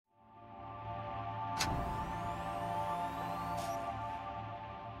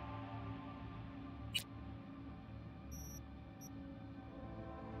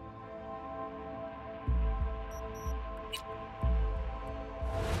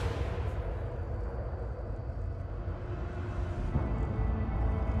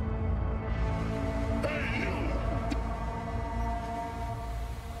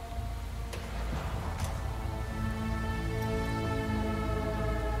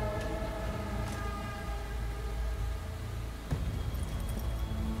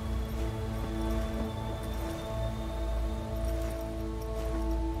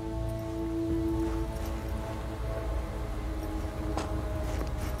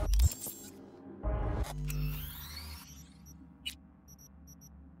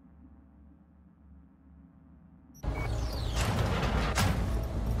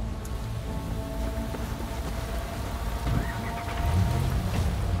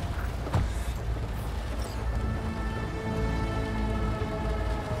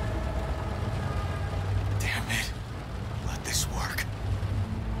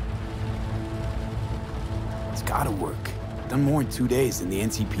done more in 2 days than the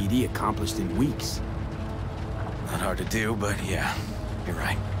NCPD accomplished in weeks. Not hard to do, but yeah, you're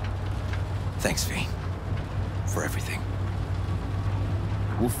right. Thanks, V. For everything.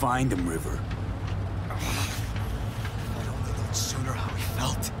 We'll find him, River. If I'd only known sooner how he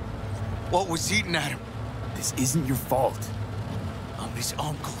felt. What was eating at him? This isn't your fault. I'm his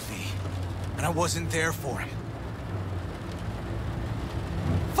uncle, V. And I wasn't there for him.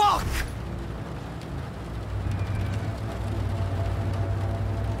 Fuck!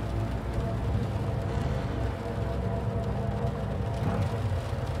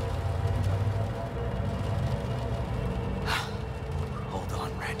 Hold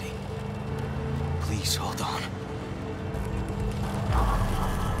on, Randy. Please hold on.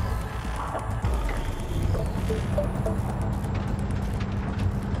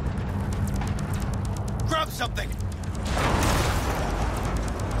 Grab something!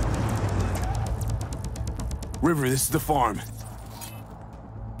 River, this is the farm.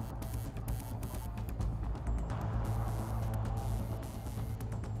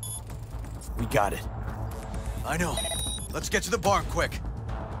 We got it. I know. Let's get to the barn quick.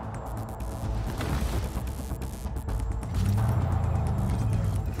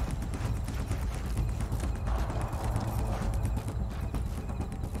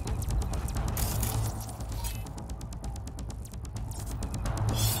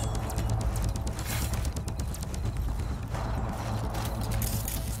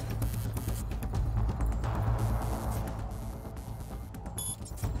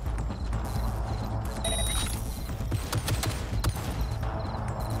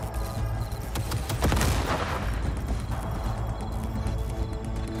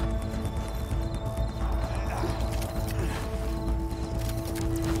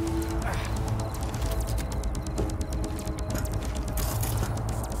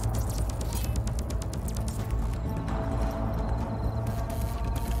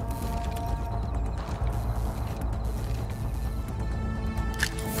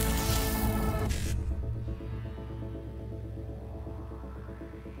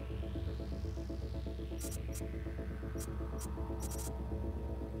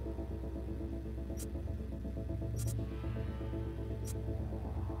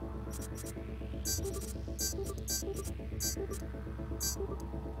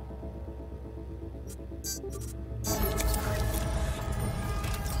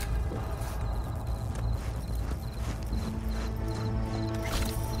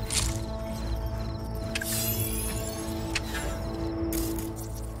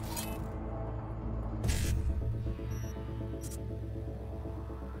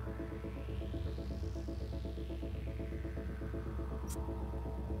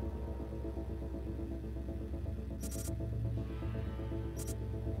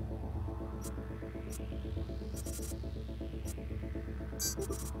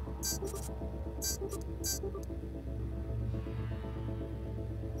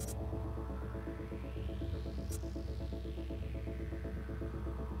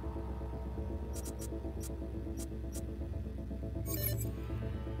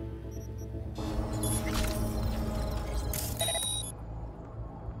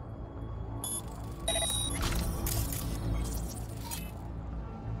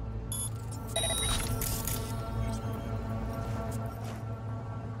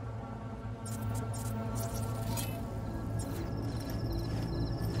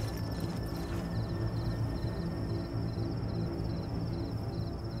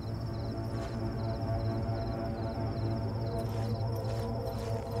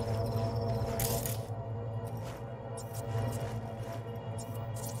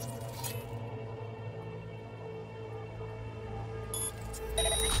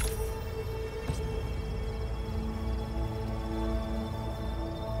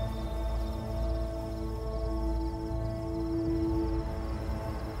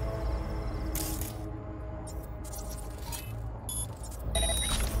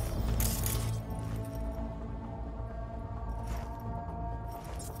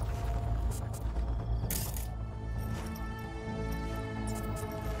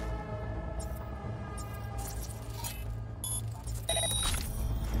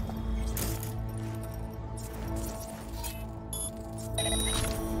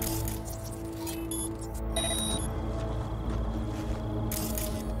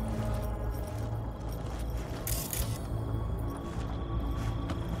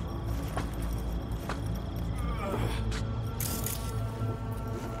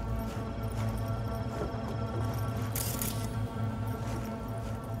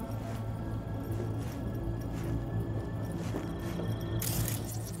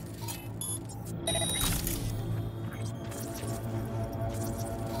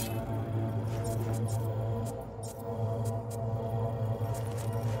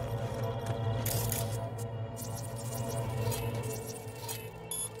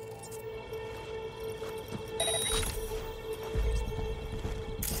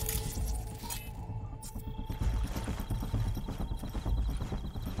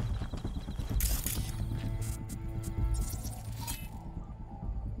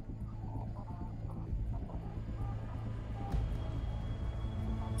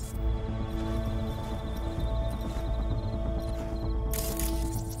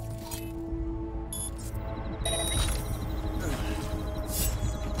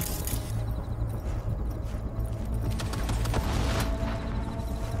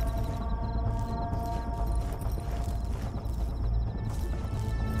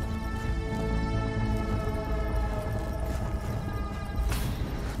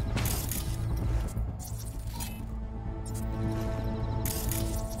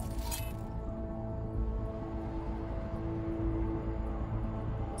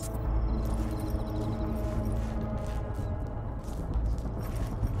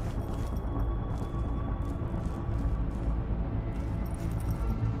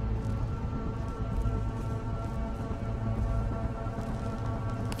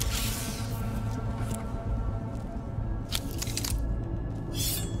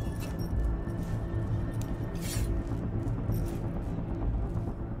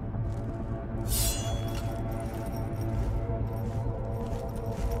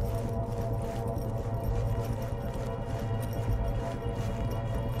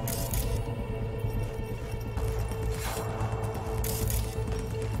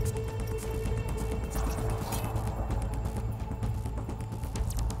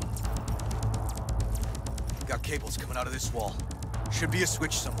 got cables coming out of this wall. Should be a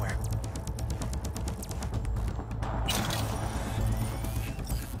switch somewhere.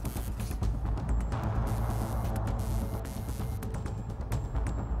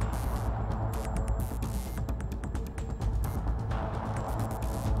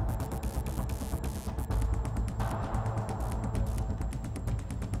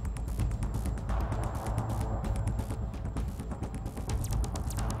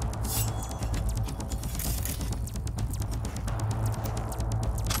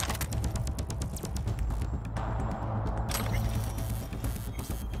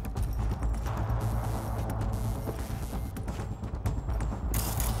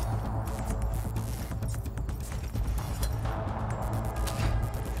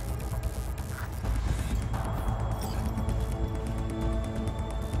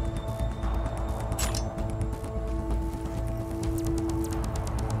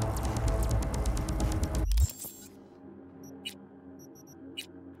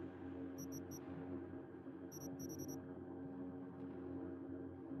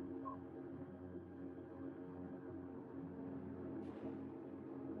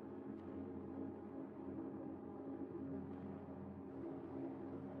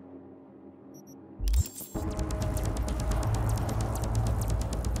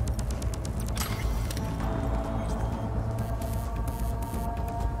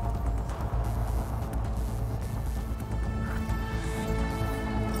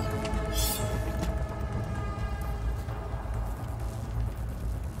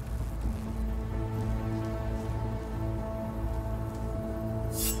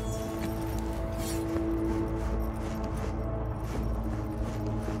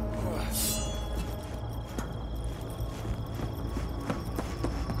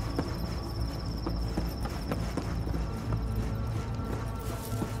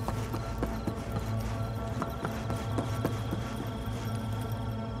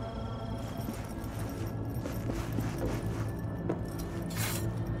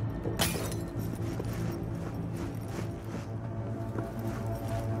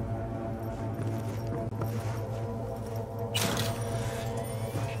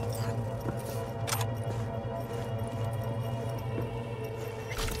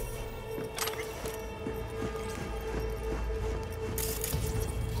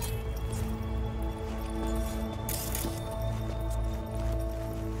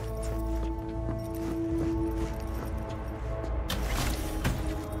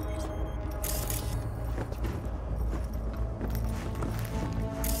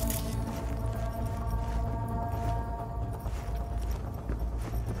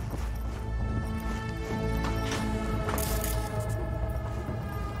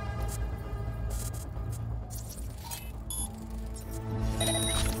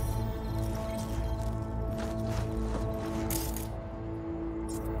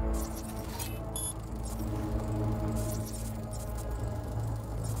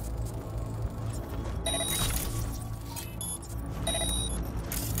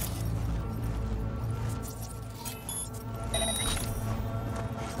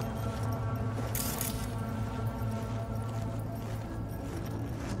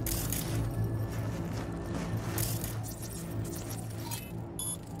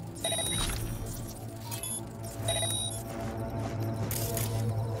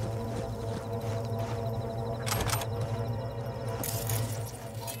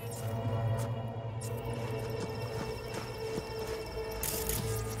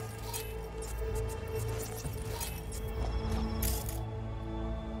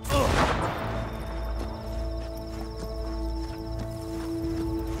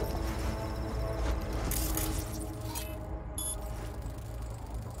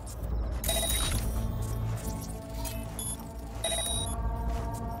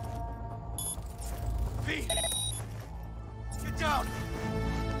 Get down!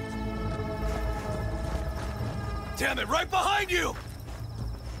 Damn it, right behind you!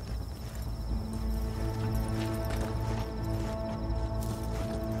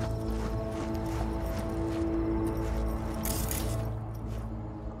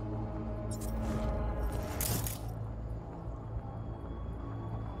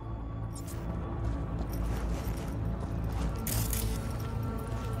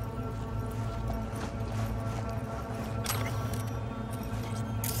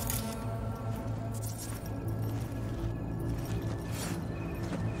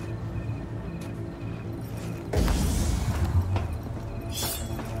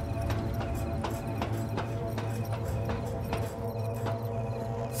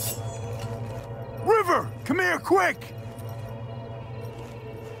 Come here, quick!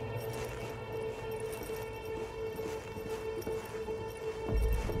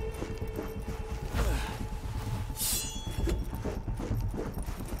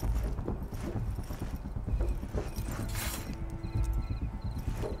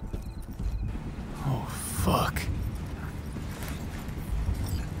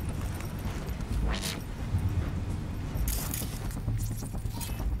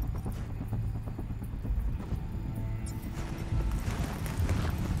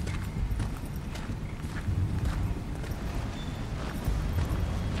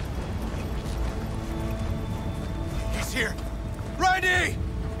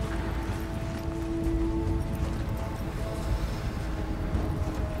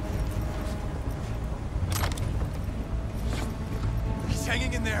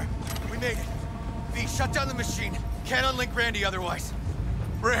 Shut down the machine. Can't unlink Randy otherwise.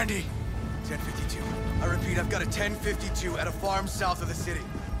 Randy! 1052. I repeat, I've got a 1052 at a farm south of the city.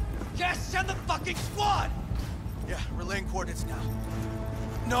 Yes, send the fucking squad! Yeah, relaying coordinates now.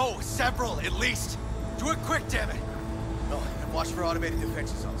 No, several, at least. Do it quick, damn it! Oh, and watch for automated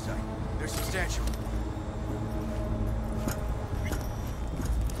defenses on site. They're substantial.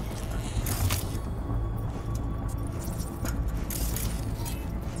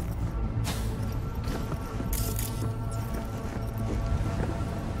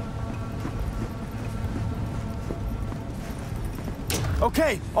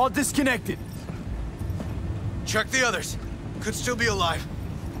 Okay, all disconnected. Check the others. Could still be alive.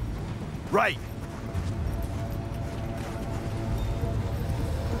 Right.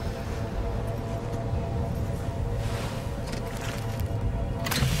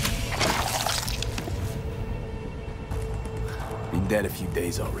 Been dead a few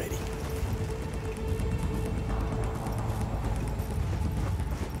days already.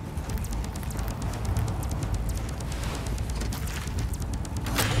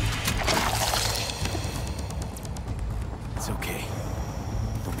 It's okay.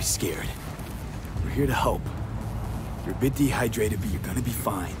 Don't be scared. We're here to help. You're a bit dehydrated, but you're gonna be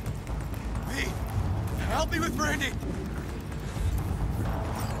fine. V, help me with Brandy!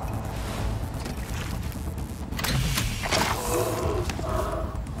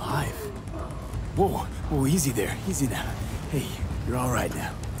 Alive? Whoa, whoa, easy there. Easy now. Hey, you're all right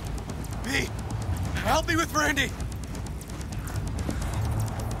now. V, help me with Brandy!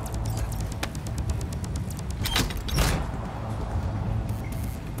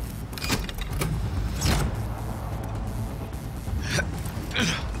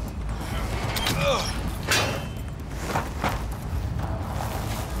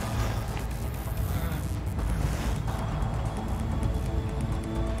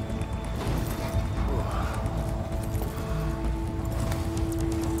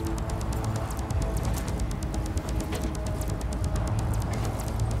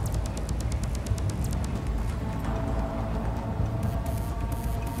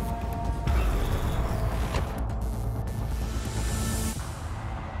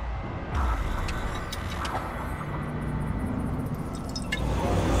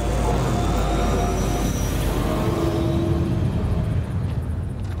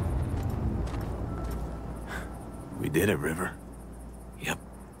 We did it, River. Yep,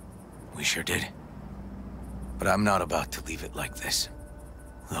 we sure did. But I'm not about to leave it like this.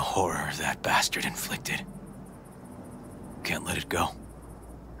 The horror that bastard inflicted. Can't let it go.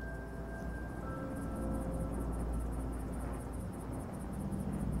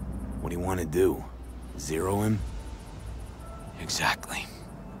 What do you want to do? Zero him? Exactly.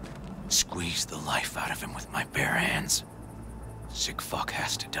 Squeeze the life out of him with my bare hands. Sick fuck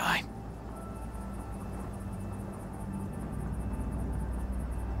has to die.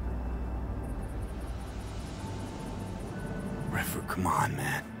 River, come on,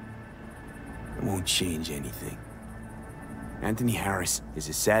 man. It won't change anything. Anthony Harris is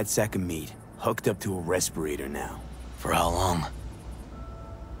a sad sack of meat, hooked up to a respirator now. For how long?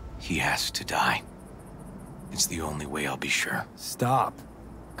 He has to die. It's the only way I'll be sure. Stop.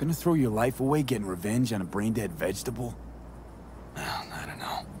 Gonna throw your life away getting revenge on a brain-dead vegetable? Well, I don't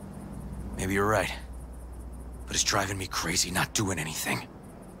know. Maybe you're right. But it's driving me crazy not doing anything.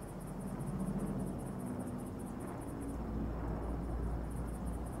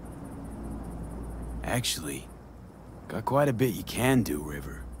 Actually, got quite a bit you can do,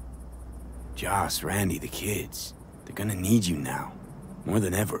 River. Joss, Randy, the kids. They're gonna need you now. More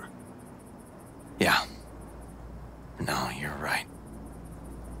than ever. Yeah. No, you're right.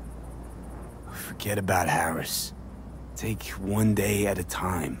 Forget about Harris. Take one day at a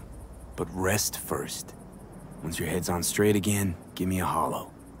time. But rest first. Once your head's on straight again, give me a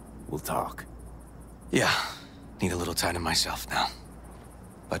hollow. We'll talk. Yeah. Need a little time to myself now.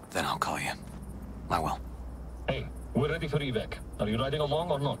 But then I'll call you. I will. Hey, we're ready for evac. Are you riding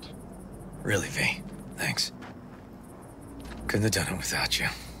along or not? Really, V. Thanks. Couldn't have done it without you.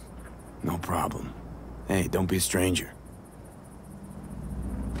 No problem. Hey, don't be a stranger.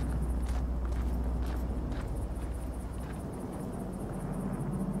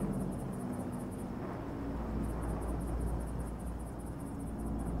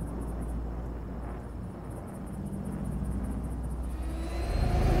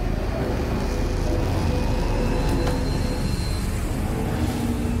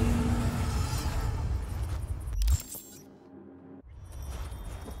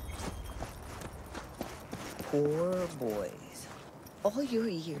 Poor boys. All your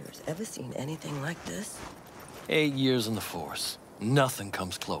years, ever seen anything like this? 8 years in the force. Nothing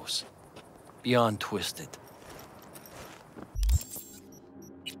comes close. beyond twisted.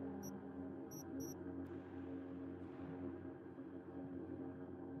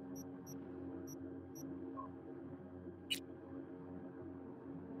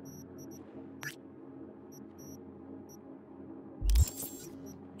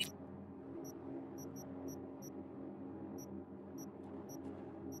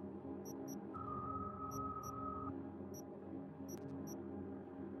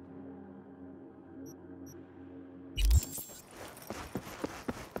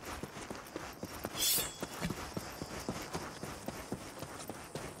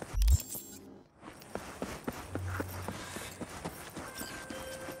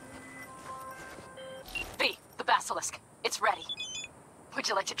 Basilisk. It's ready. Would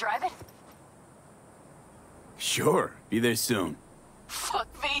you like to drive it? Sure. Be there soon. Fuck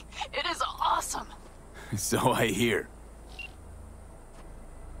V, it is awesome. So I hear.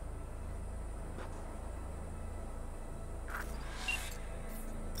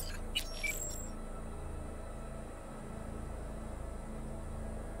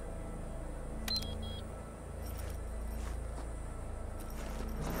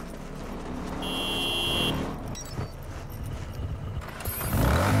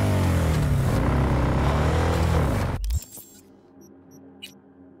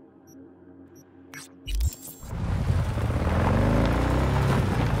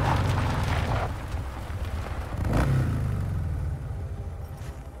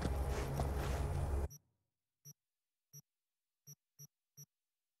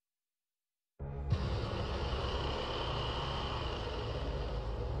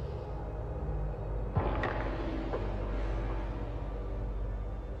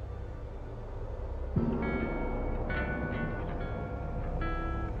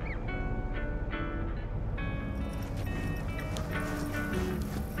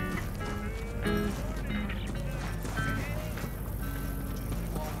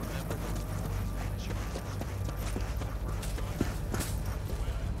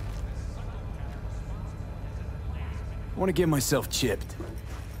 I want to get myself chipped.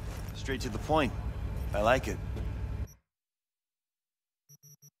 Straight to the point. I like it.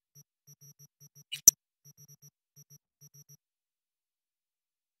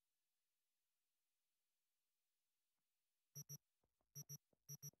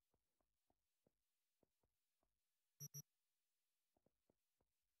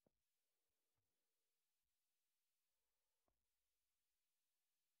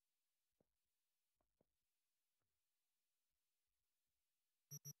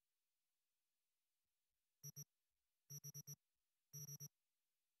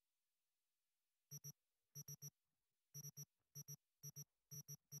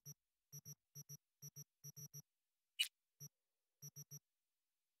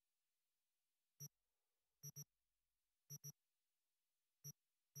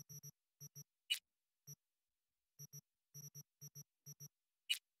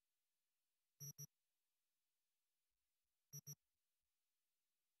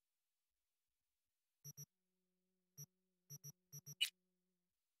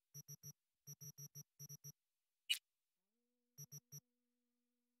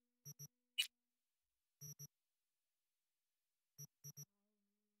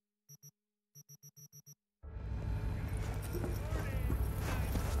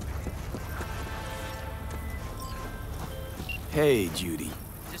 Hey, Judy.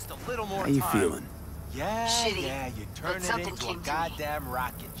 Just a little more How time. you feeling? Yeah, Shitty, yeah, you turn but it something into a came to me. goddamn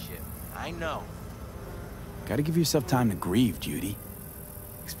rocket ship. I know. Gotta give yourself time to grieve, Judy.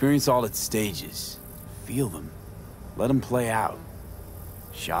 Experience all its stages. Feel them. Let them play out.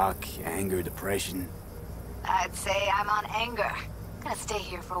 Shock, anger, depression. I'd say I'm on anger. Gonna stay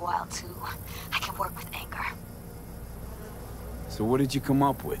here for a while, too. I can work with anger. So what did you come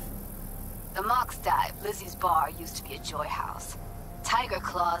up with? The Mox dive, Lizzie's bar, used to be a joy house. Tiger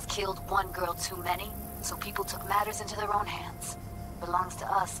Claws killed one girl too many, so people took matters into their own hands. Belongs to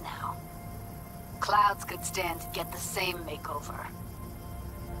us now. Clouds could stand to get the same makeover.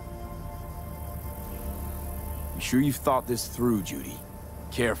 You sure you've thought this through, Judy?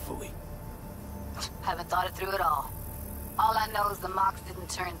 Carefully. Haven't thought it through at all. All I know is the Mox didn't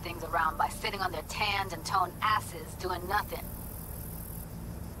turn things around by sitting on their tanned and toned asses doing nothing.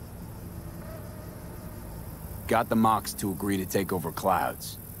 Got the Mox to agree to take over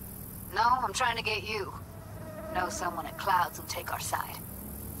Clouds. No, I'm trying to get you. Know someone at Clouds who'll take our side.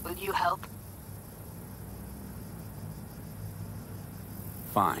 Will you help?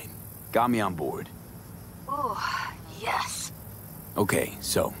 Fine. Got me on board. Ooh, yes. Okay,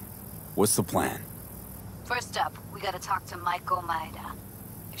 so, what's the plan? First up, we gotta talk to Mike Omaida.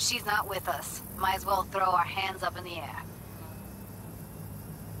 If she's not with us, might as well throw our hands up in the air.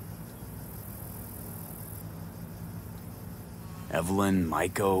 Evelyn,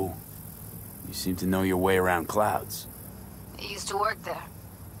 Maiko, you seem to know your way around clouds. I used to work there.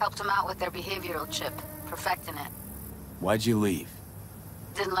 Helped them out with their behavioral chip, perfecting it. Why'd you leave?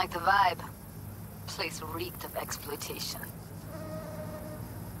 Didn't like the vibe. Place reeked of exploitation.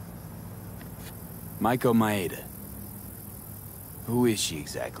 Maiko Maeda. Who is she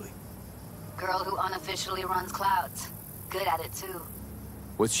exactly? Girl who unofficially runs clouds. Good at it too.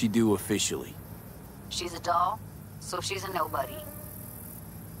 What's she do officially? She's a doll, so she's a nobody.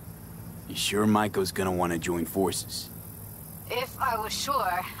 You sure Maiko's gonna want to join forces? If I was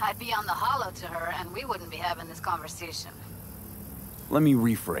sure, I'd be on the holo to her and we wouldn't be having this conversation. Let me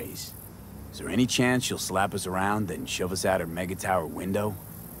rephrase. Is there any chance she'll slap us around, then shove us out her mega tower window?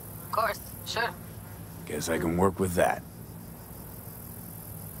 Of course, sure. Guess I can work with that.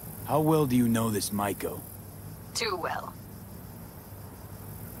 How well do you know this Maiko? Too well.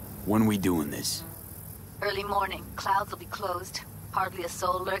 When we doing this? Early morning, clouds will be closed. Hardly a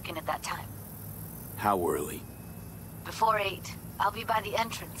soul lurking at that time. How early? Before 8, I'll be by the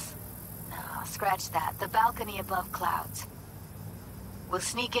entrance. No, scratch that. The balcony above clouds. We'll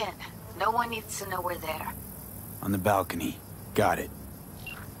sneak in. No one needs to know we're there. On the balcony. Got it.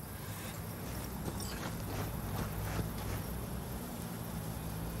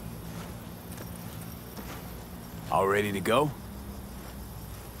 All ready to go?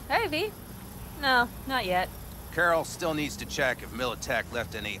 Hey, V. No, not yet. Carol still needs to check if Militech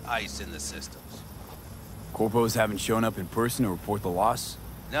left any ice in the systems. Corpos haven't shown up in person to report the loss?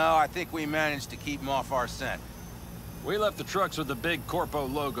 No, I think we managed to keep them off our scent. We left the trucks with the big Corpo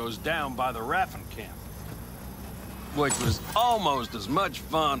logos down by the Raffin camp. Which was almost as much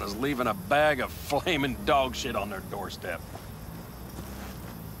fun as leaving a bag of flaming dog shit on their doorstep.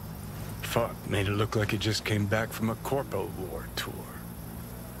 Fuck, made it look like it just came back from a Corpo War tour.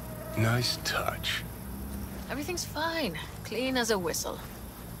 Nice touch. Everything's fine. Clean as a whistle.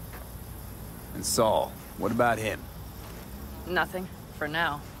 And Saul, what about him? Nothing, for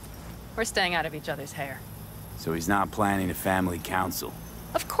now. We're staying out of each other's hair. So he's not planning a family council?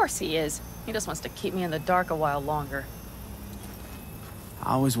 Of course he is. He just wants to keep me in the dark a while longer.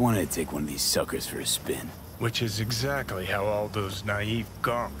 I always wanted to take one of these suckers for a spin. Which is exactly how all those naive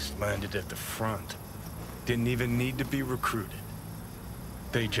gonks landed at the front. Didn't even need to be recruited.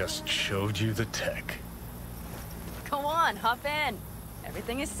 They just showed you the tech. Go on, hop in.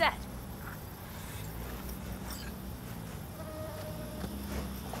 Everything is set.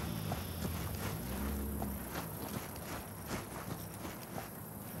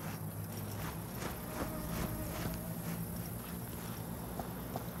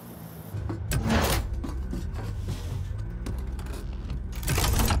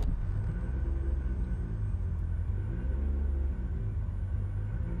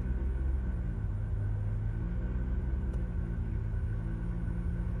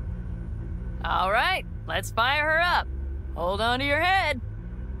 All right, let's fire her up. Hold on to your head.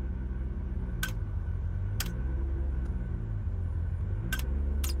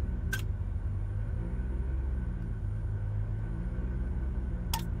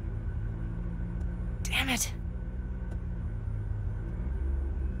 Damn it.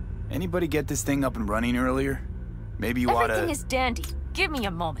 Anybody get this thing up and running earlier? Maybe you oughta... Everything is dandy. Give me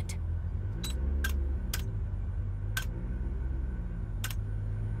a moment.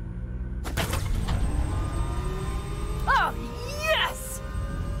 Oh, yes!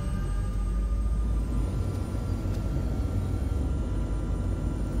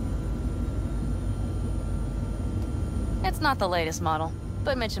 It's not the latest model,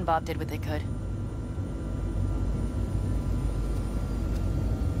 but Mitch and Bob did what they could.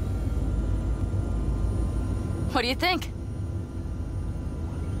 What do you think?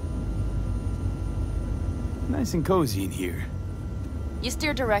 Nice and cozy in here. You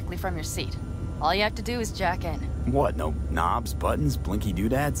steer directly from your seat. All you have to do is jack in. What, no knobs, buttons, blinky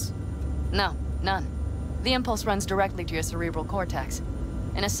doodads? No, none. The impulse runs directly to your cerebral cortex.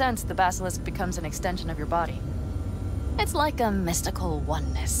 In a sense, the basilisk becomes an extension of your body. It's like a mystical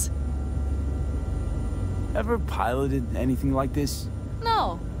oneness. Ever piloted anything like this?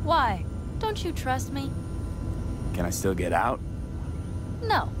 No, why? Don't you trust me? Can I still get out?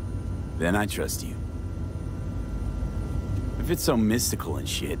 No. Then I trust you. If it's so mystical and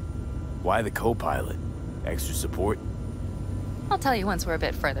shit, why the co-pilot? Extra support? I'll tell you once we're a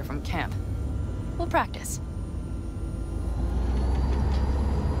bit further from camp. We'll practice.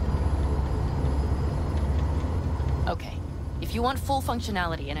 Okay, if you want full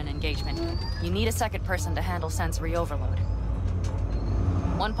functionality in an engagement, you need a second person to handle sensory overload.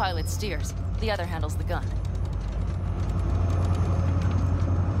 One pilot steers, the other handles the gun.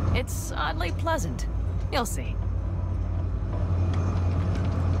 It's oddly pleasant. You'll see.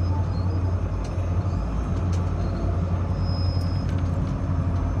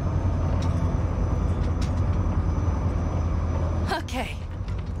 Okay,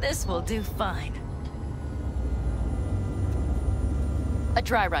 this will do fine. A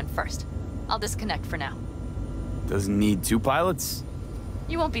dry run first. I'll disconnect for now. Doesn't need two pilots?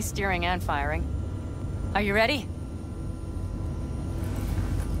 You won't be steering and firing. Are you ready?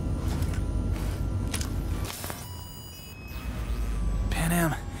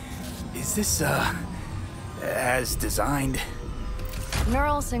 Panam, is this, as designed?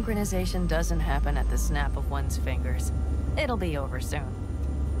 Neural synchronization doesn't happen at the snap of one's fingers. It'll be over soon.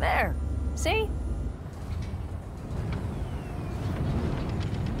 There. See?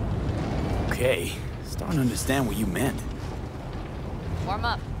 Okay, starting to understand what you meant. Warm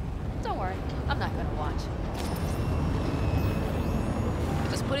up. Don't worry, I'm not gonna watch.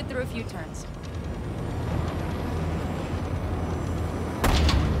 Just put it through a few turns.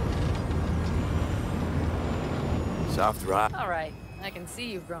 Soft rock. All right, I can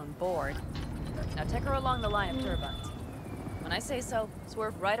see you've grown bored. Now take her along the line of turbines. When I say so,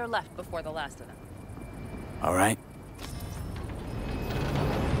 swerve right or left before the last of them. All right.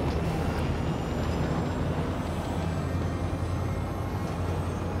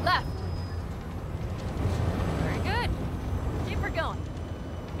 Left. Very good. Keep her going.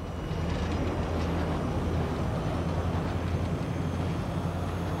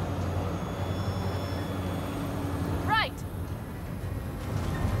 Right.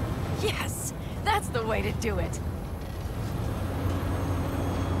 Yes, that's the way to do it.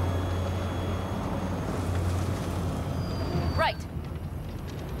 Right.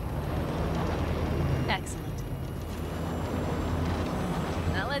 Excellent.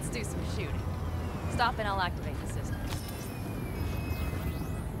 Now let's do some shooting. Stop and I'll activate the system.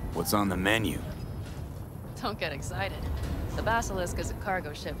 What's on the menu? Don't get excited. The Basilisk is a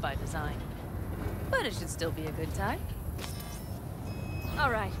cargo ship by design. But it should still be a good time.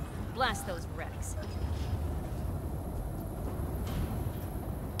 All right, blast those wrecks.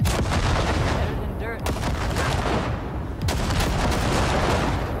 Better than dirt.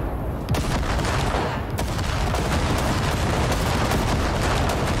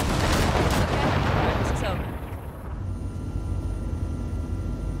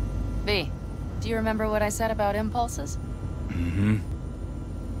 V, do you remember what I said about impulses? Mm-hmm.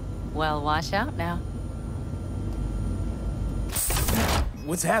 Well, watch out now.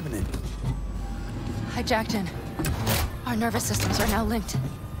 What's happening? Hijacked in. Our nervous systems are now linked.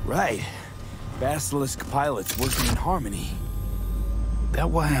 Right. Basilisk pilots working in harmony. That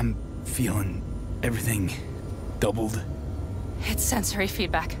why I'm feeling everything doubled? It's sensory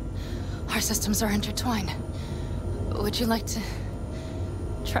feedback. Our systems are intertwined. Would you like to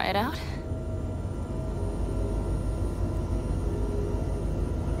try it out?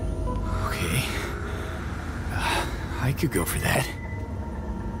 Okay. I could go for that.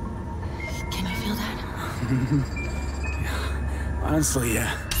 Can you feel that? Honestly,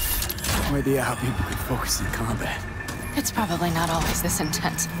 no idea how people could focus in combat. It's probably not always this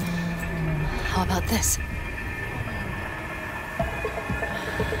intense. How about this?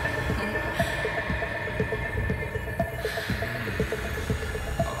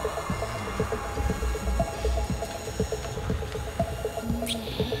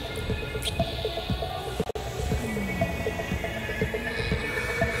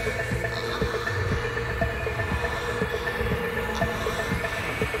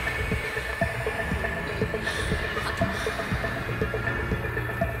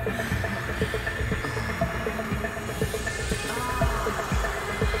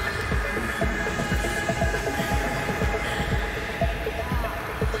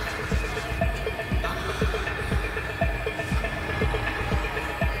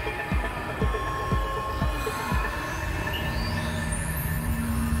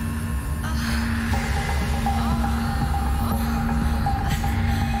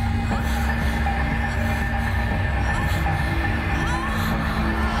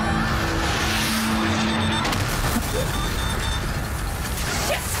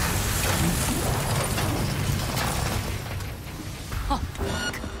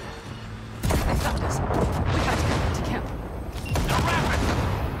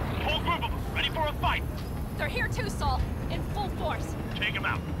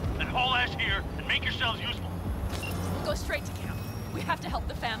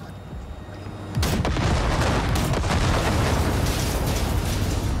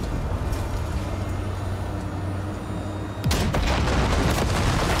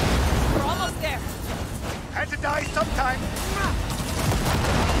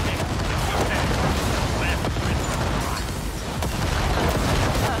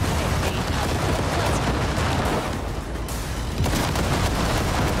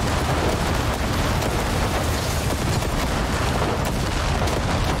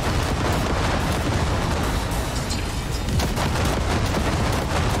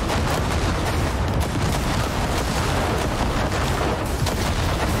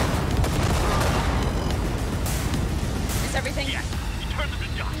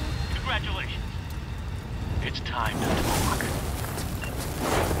 shot. Congratulations. It's time to talk.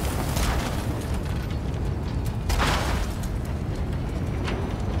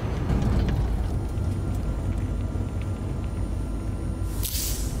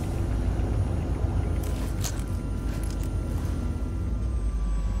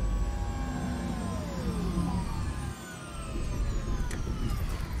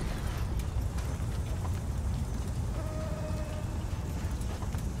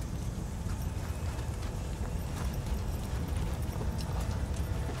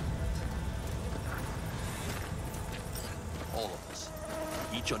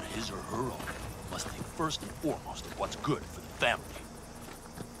 Each on his or her own must think first and foremost of what's good for the family.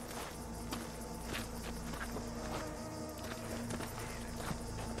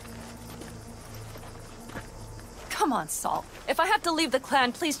 Come on, Saul. If I have to leave the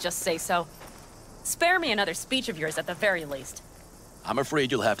clan, please just say so. Spare me another speech of yours at the very least. I'm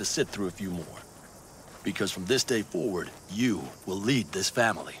afraid you'll have to sit through a few more. Because from this day forward, you will lead this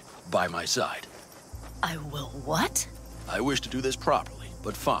family by my side. I will what? I wish to do this properly,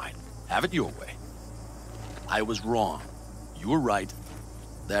 but fine. Have it your way. I was wrong. You were right.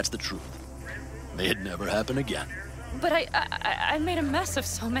 That's the truth. May it never happen again. But I made a mess of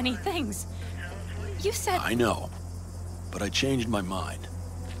so many things. You said... I know. But I changed my mind.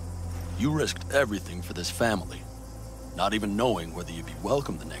 You risked everything for this family. Not even knowing whether you'd be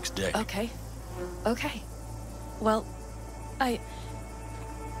welcome the next day. Okay. Okay. Well,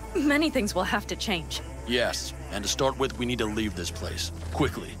 many things will have to change. Yes, and to start with, we need to leave this place.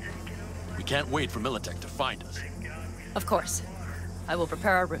 Quickly. We can't wait for Militech to find us. Of course. I will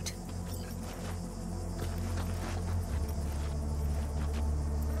prepare our route.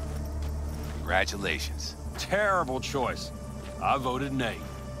 Congratulations. Terrible choice. I voted nay.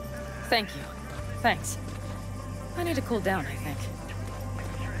 Thank you. Thanks. I need to cool down, I think.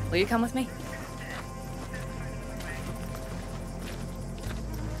 Will you come with me?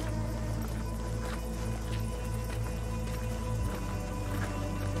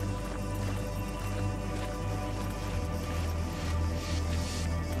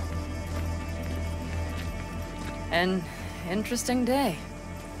 An interesting day.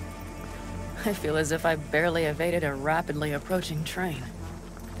 I feel as if I barely evaded a rapidly approaching train.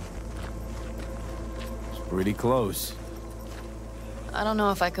 It's pretty close. I don't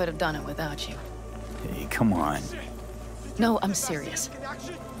know if I could have done it without you. Hey, come on. No, I'm serious.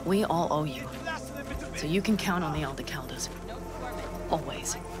 We all owe you. So you can count on the Aldecaldos.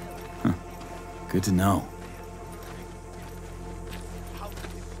 Always. Huh. Good to know.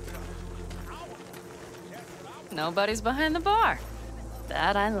 Nobody's behind the bar.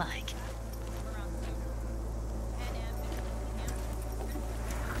 That I like.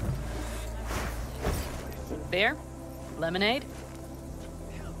 Beer? Lemonade?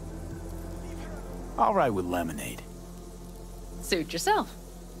 All right with lemonade. Suit yourself.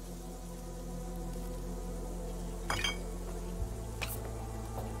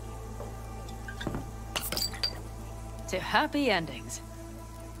 To happy endings.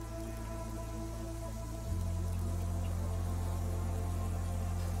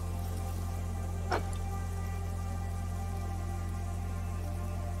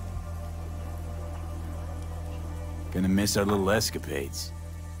 Gonna miss our little escapades.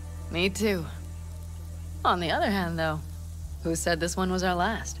 Me too. On the other hand, though, who said this one was our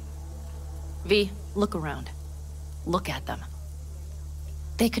last? V, look around. Look at them.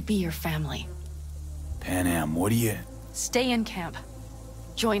 They could be your family. Panam, what do you... Stay in camp.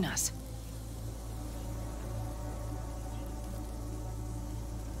 Join us.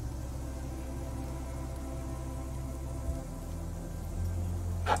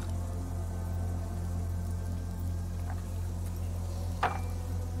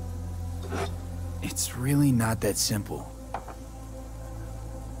 It's really not that simple.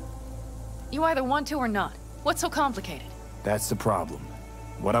 You either want to or not. What's so complicated? That's the problem.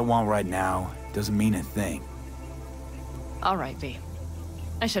 What I want right now doesn't mean a thing. All right, V.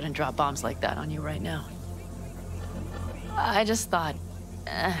 I shouldn't drop bombs like that on you right now. I just thought...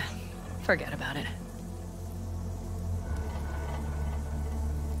 forget about it.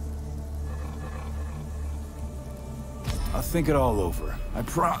 I'll think it all over. I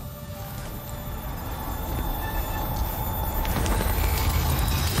prom...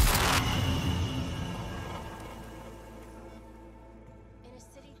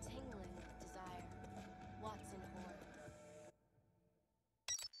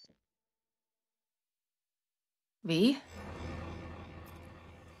 V?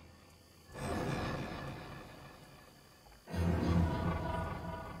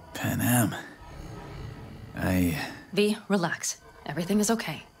 Panam. V, relax. Everything is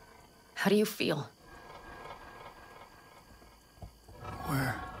okay. How do you feel?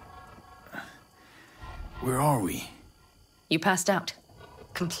 Where are we? You passed out.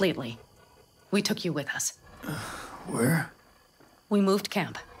 Completely. We took you with us. Where? We moved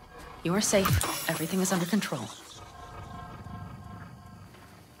camp. You are safe. Everything is under control.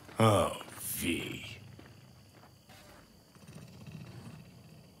 Oh, V.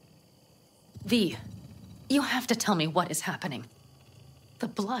 V, you have to tell me what is happening. The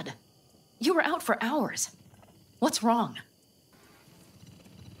blood. You were out for hours. What's wrong?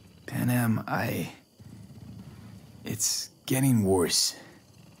 Panam, it's getting worse.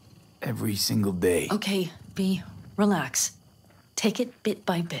 Every single day. Okay, V, relax. Take it bit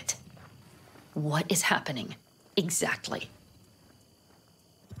by bit. What is happening? Exactly.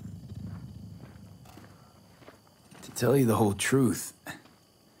 To tell you the whole truth,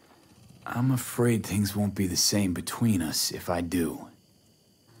 I'm afraid things won't be the same between us if I do.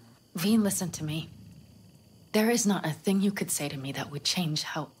 V, listen to me. There is not a thing you could say to me that would change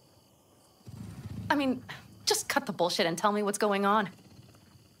how... I mean, just cut the bullshit and tell me what's going on.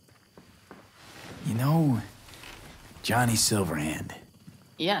 You know, Johnny Silverhand.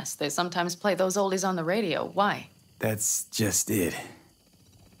 Yes, they sometimes play those oldies on the radio. Why? That's just it.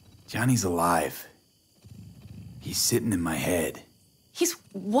 Johnny's alive. He's sitting in my head. He's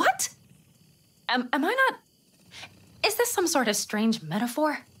what? Am I not... Is this some sort of strange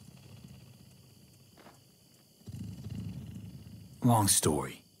metaphor? Long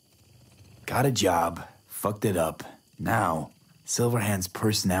story. Got a job, fucked it up. Now, Silverhand's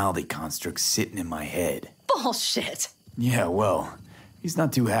personality construct's sitting in my head. Bullshit! Yeah, well, he's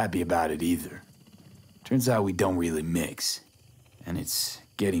not too happy about it either. Turns out we don't really mix. And it's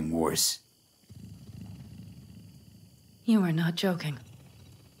getting worse. You are not joking.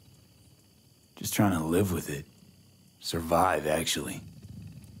 Just trying to live with it. Survive, actually.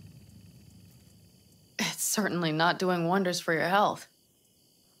 It's certainly not doing wonders for your health.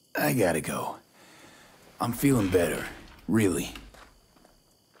 I gotta go. I'm feeling better, really.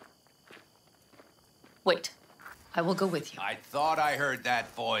 Wait, I will go with you. I thought I heard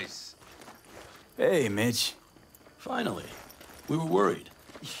that voice. Hey, Mitch. Finally. We were worried.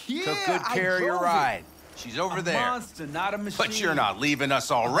 Yeah, Took good care of your ride. She's over there. Monster, not a machine. But you're not leaving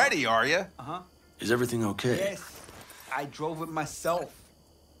us already, are you? Is everything okay? Yes, I drove it myself.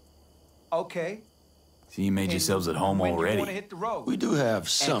 Okay. So you made yourselves at home when already. You wanna hit the road? We do have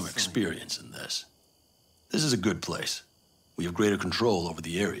some Excellent. experience in this. This is a good place. We have greater control over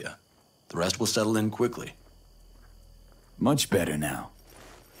the area. The rest will settle in quickly. Much better now.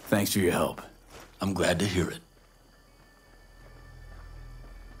 Thanks for your help. I'm glad to hear it.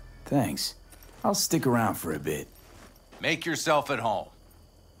 Thanks. I'll stick around for a bit. Make yourself at home.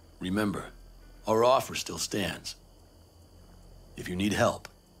 Remember, our offer still stands. If you need help,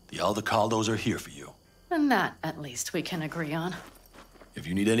 the Aldecaldos are here for you. And that, at least, we can agree on. If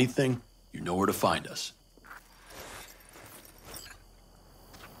you need anything, you know where to find us.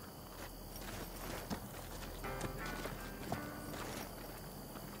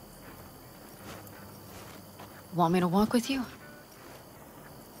 Want me to walk with you?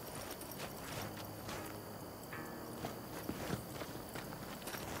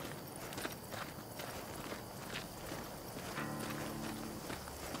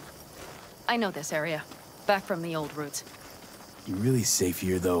 I know this area. Back from the old routes. You really safe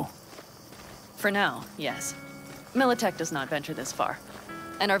here, though? For now, yes. Militech does not venture this far.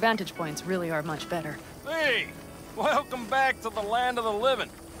 And our vantage points really are much better. Hey! Welcome back to the land of the living.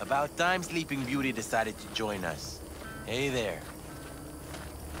 About time Sleeping Beauty decided to join us. Hey there.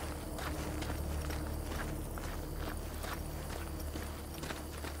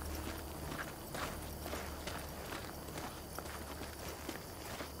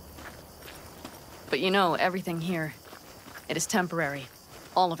 But you know, everything here, it is temporary.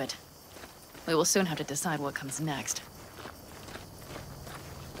 All of it. We will soon have to decide what comes next.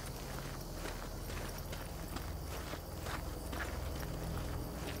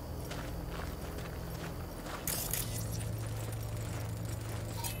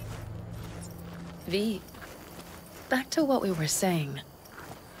 V, back to what we were saying.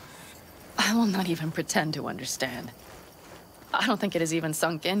 I will not even pretend to understand. I don't think it has even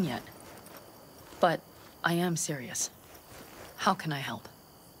sunk in yet. But I am serious. How can I help?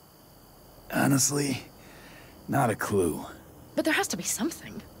 Honestly, not a clue. But there has to be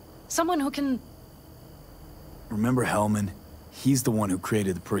something. Someone who can... Remember Hellman? He's the one who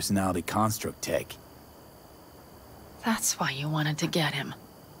created the personality construct tech. That's why you wanted to get him.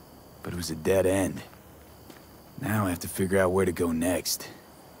 But it was a dead end. Now I have to figure out where to go next.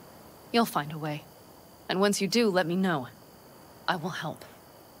 You'll find a way. And once you do, let me know. I will help.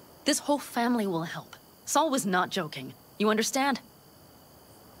 This whole family will help. Saul was not joking. You understand?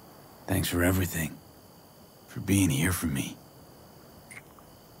 Thanks for everything. For being here for me.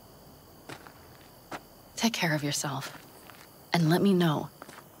 Take care of yourself. And let me know.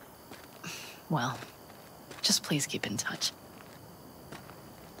 Well, just please keep in touch.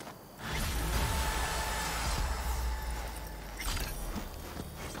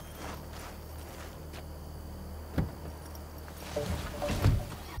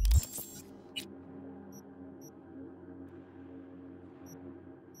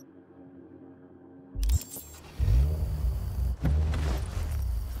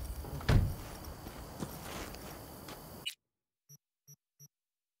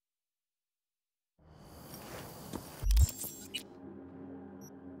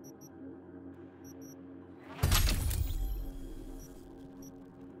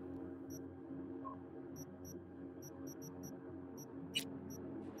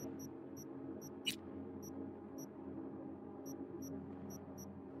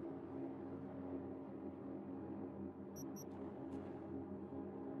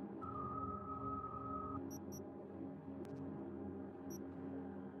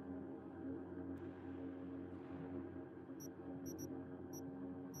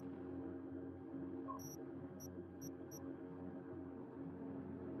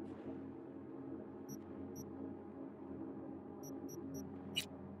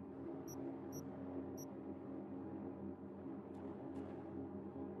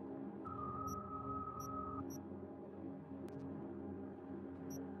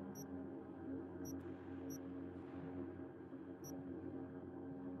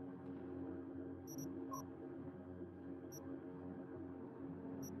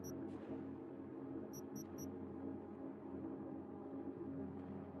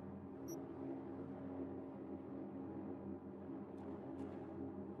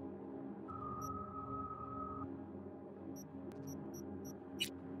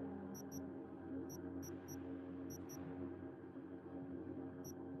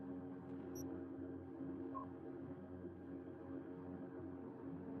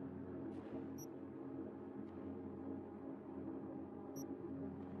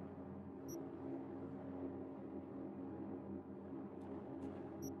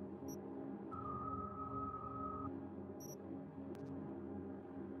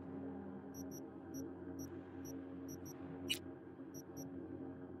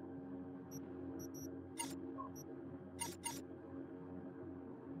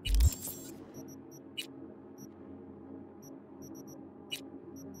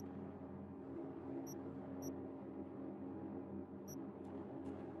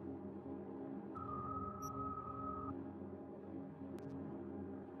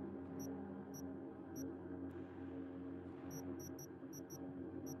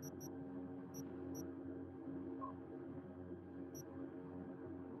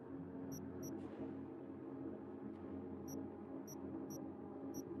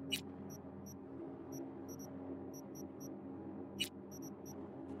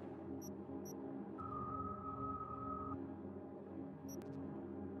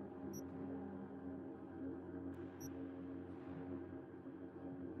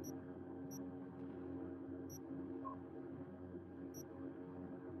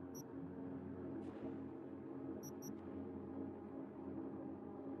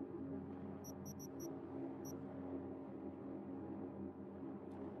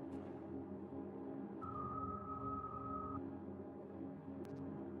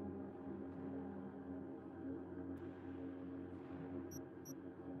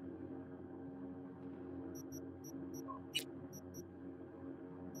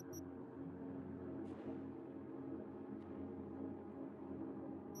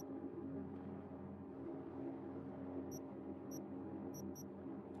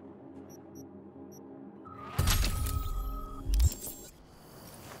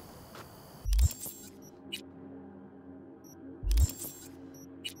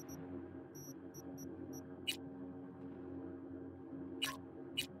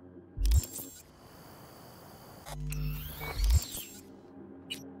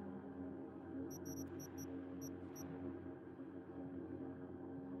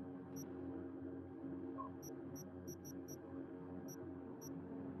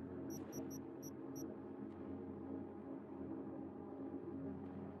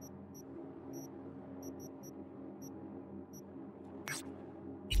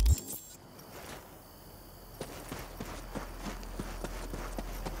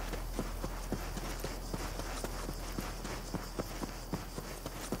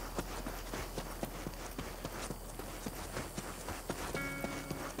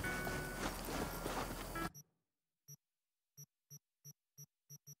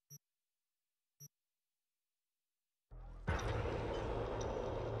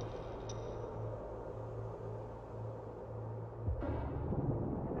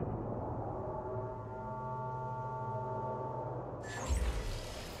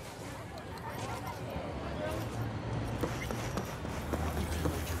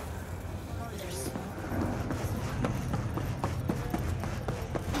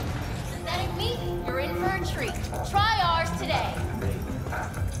 retreat. Try ours today.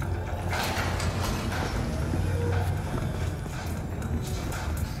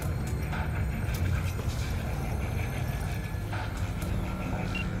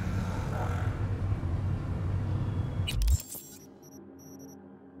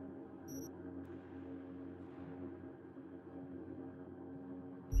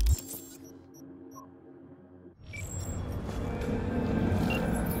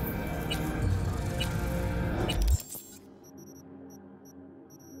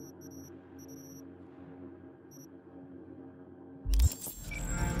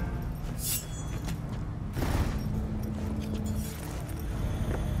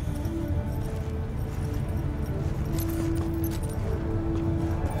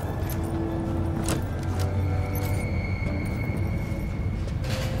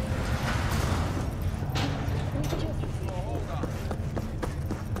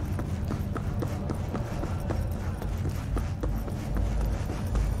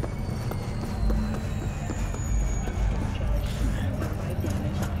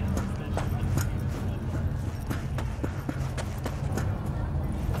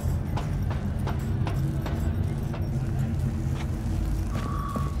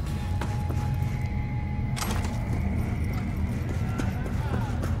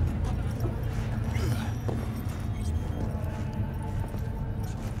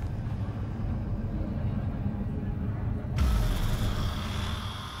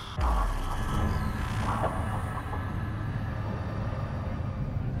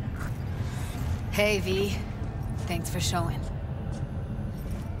 Hey, V. Thanks for showing.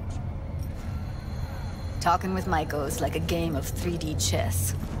 Talking with Maiko is like a game of 3D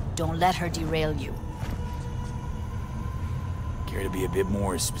chess. Don't let her derail you. Care to be a bit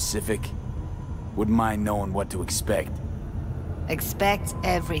more specific? Wouldn't mind knowing what to expect. Expect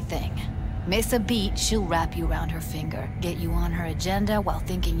everything. Miss a beat, she'll wrap you around her finger, get you on her agenda while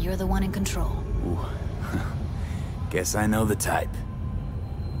thinking you're the one in control. Ooh. Guess I know the type.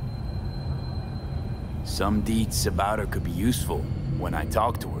 Some deets about her could be useful when I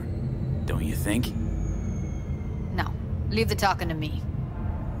talk to her, don't you think? No, leave the talking to me.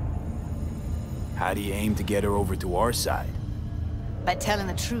 How do you aim to get her over to our side? By telling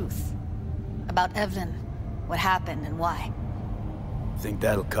the truth. About Evelyn, what happened and why. Think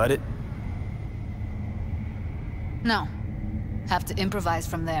that'll cut it? No. Have to improvise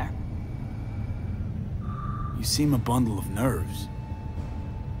from there. You seem a bundle of nerves.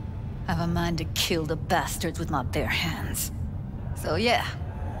 Have a mind to kill the bastards with my bare hands. So yeah,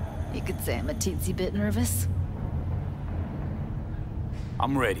 you could say I'm a teensy bit nervous.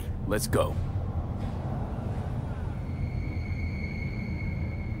 I'm ready. Let's go.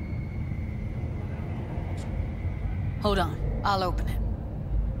 Hold on, I'll open it.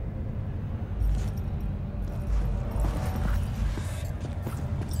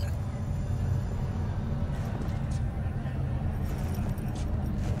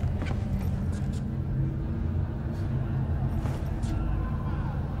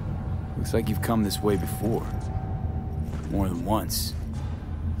 Looks like you've come this way before. More than once.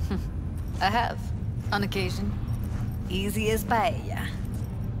 I have, on occasion. Easy as paella.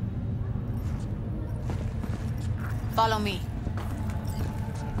 Follow me.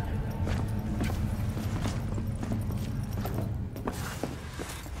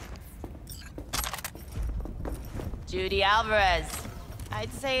 Judy Alvarez.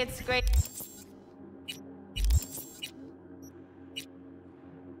 I'd say it's great.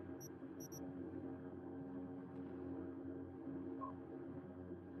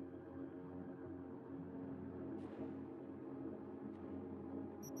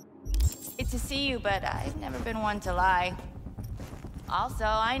 To see you, but I've never been one to lie. Also,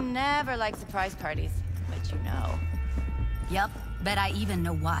 I never like surprise parties, but you know. Yup, bet I even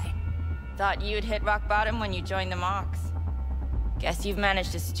know why. Thought you'd hit rock bottom when you joined the Mox. Guess you've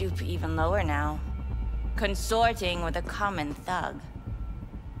managed to stoop even lower now. Consorting with a common thug.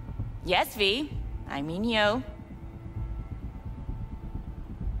 Yes, V. I mean you.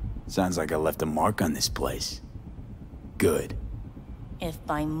 Sounds like I left a mark on this place. Good. If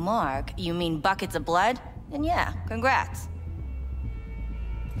by mark you mean buckets of blood, then yeah, congrats.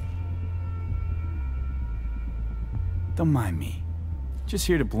 Don't mind me. Just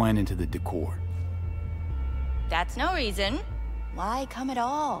here to blend into the decor. That's no reason. Why come at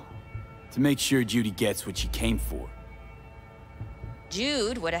all? To make sure Judy gets what she came for.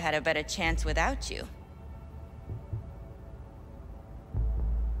 Jude would have had a better chance without you.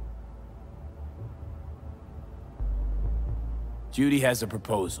 Judy has a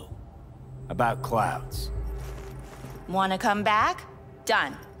proposal. About clouds. Wanna come back?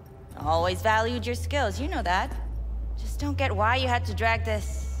 Done. Always valued your skills, you know that. Just don't get why you had to drag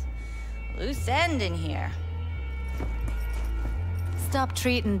this loose end in here. Stop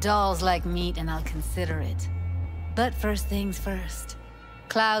treating dolls like meat and I'll consider it. But first things first.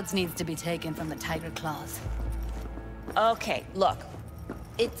 Clouds needs to be taken from the Tiger Claws. Okay, look.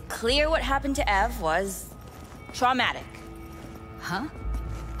 It's clear what happened to Ev was traumatic. Huh?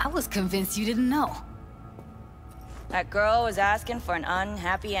 I was convinced you didn't know. That girl was asking for an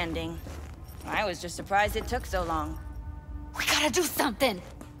unhappy ending. I was just surprised it took so long. We gotta do something,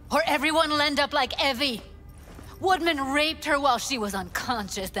 or everyone will end up like Evie. Woodman raped her while she was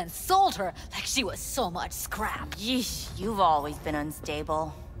unconscious, then sold her like she was so much scrap. Yeesh, you've always been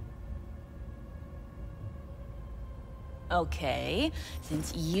unstable. Okay,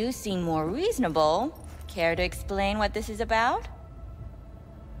 since you seem more reasonable, care to explain what this is about?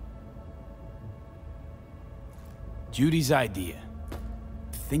 Judy's idea.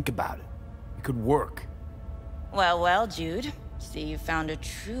 Think about it. It could work. Well, well, Jude. See, you found a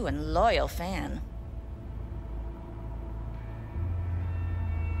true and loyal fan.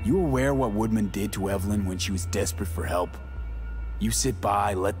 You aware what Woodman did to Evelyn when she was desperate for help? You sit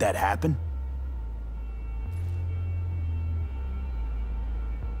by, let that happen?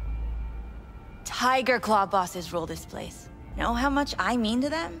 Tiger Claw bosses rule this place. Know how much I mean to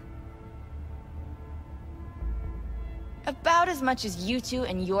them? About as much as you two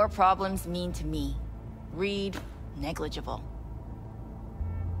and your problems mean to me. Read negligible.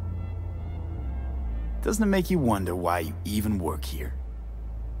 Doesn't it make you wonder why you even work here?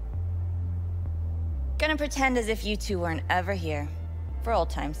 Gonna pretend as if you two weren't ever here. For old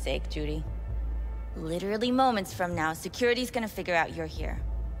time's sake, Judy. Literally moments from now, security's gonna figure out you're here.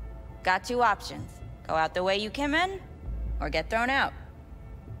 Got two options. Go out the way you came in, or get thrown out.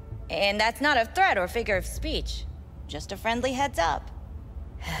 And that's not a threat or figure of speech. Just a friendly heads up.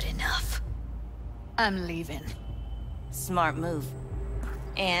 Had enough. I'm leaving. Smart move.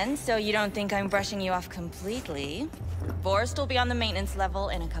 And so you don't think I'm brushing you off completely, Forrest will be on the maintenance level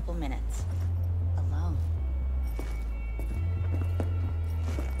in a couple minutes. Alone.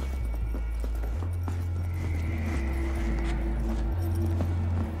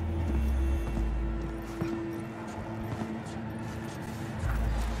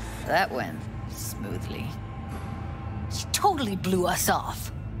 That went smoothly. She totally blew us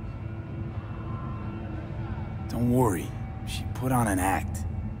off. Don't worry. She put on an act.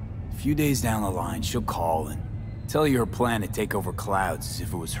 A few days down the line, she'll call and tell you her plan to take over Clouds as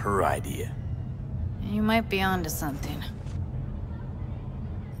if it was her idea. You might be onto something.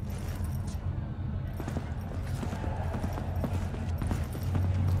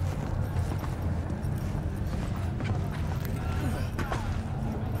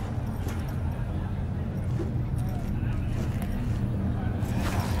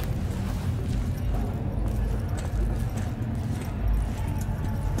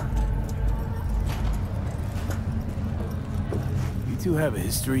 You two have a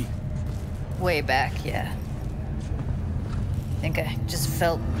history? Way back, yeah. Think I just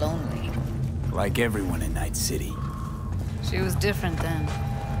felt lonely. Like everyone in Night City. She was different then.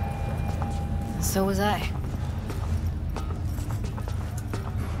 And so was I.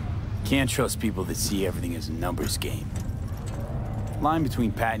 Can't trust people that see everything as a numbers game. Line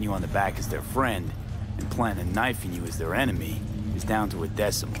between patting you on the back as their friend and planting a knife in you as their enemy is down to a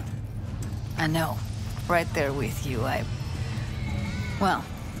decimal. I know. Right there with you, well,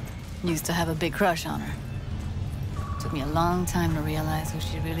 used to have a big crush on her. Took me a long time to realize who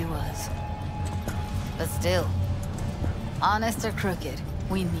she really was. But still, honest or crooked,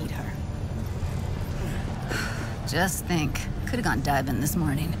 we need her. Just think, could have gone diving this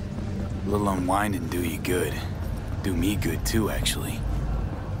morning. A little unwinding do you good. Do me good too, actually.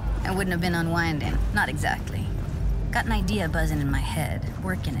 I wouldn't have been unwinding, not exactly. Got an idea buzzing in my head,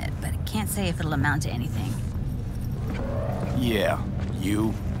 working it, but I can't say if it'll amount to anything. Yeah,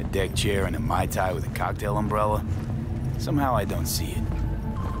 you, a deck chair, and a Mai Tai with a cocktail umbrella. Somehow I don't see it.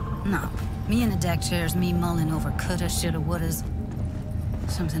 No, me in a deck chair is me mulling over coulda, shoulda, wouldas.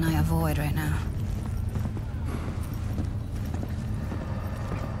 Something I avoid right now.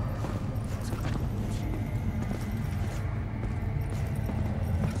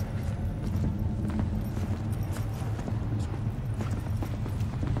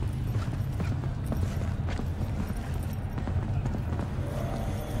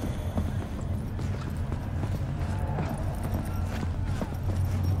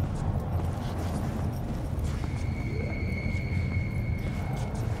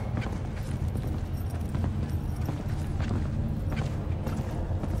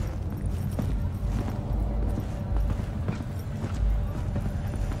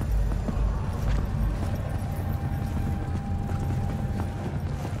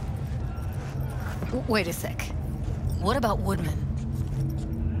 Wait a sec. What about Woodman?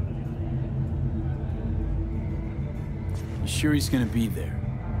 You sure he's gonna be there?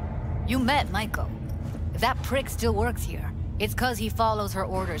 You met Maiko. If that prick still works here, it's 'cause he follows her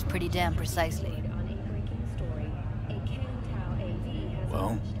orders pretty damn precisely.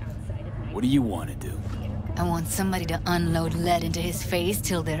 Well, what do you want to do? I want somebody to unload lead into his face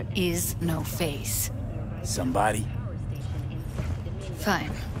till there is no face. Somebody?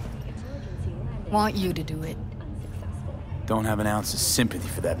 Fine. Want you to do it. Don't have an ounce of sympathy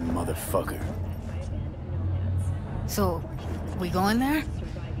for that motherfucker. So, we going there?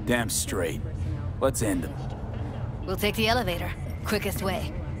 Damn straight. Let's end him. We'll take the elevator. Quickest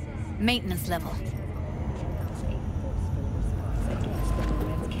way. Maintenance level.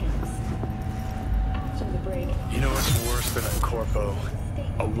 You know what's worse than a corpo?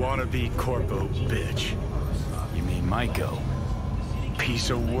 A wannabe corpo bitch. You mean Maiko? Piece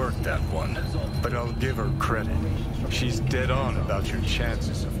of work, that one. But I'll give her credit. She's dead on about your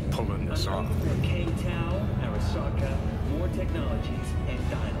chances of pulling this off. K-Tau, Arasaka, more technologies, and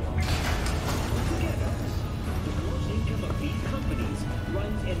dialogue. Together, the gross income of these companies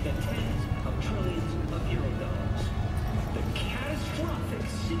runs in the tens of trillions of euro dollars. The catastrophic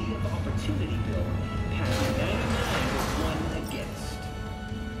City of Opportunity bill passed 99 with one against.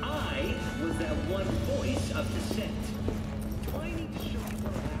 I was that one voice of dissent. Do I need to show you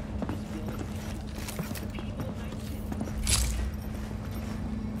what happened to this bill? The people of Night City.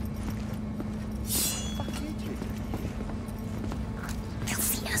 Fuck you two. They'll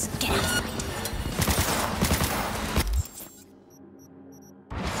see us. Get out.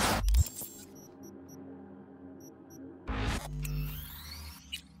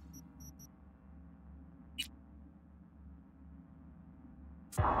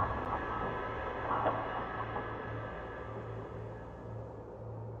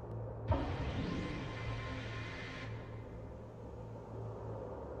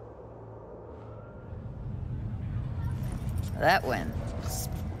 That went.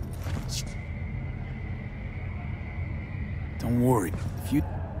 Don't worry. If you...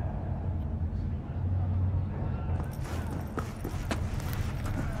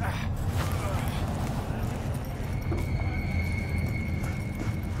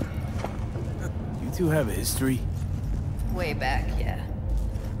 You two have a history? Way back, yeah.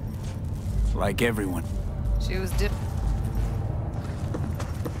 Like everyone. She was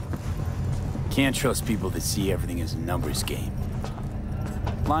Can't trust people that see everything as a numbers game.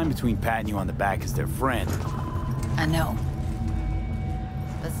 Line between patting you on the back as their friend. I know.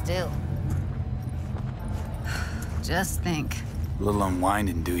 But still. Just think. A little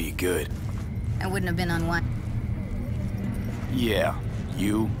unwinding do you good. I wouldn't have been unwind. Yeah,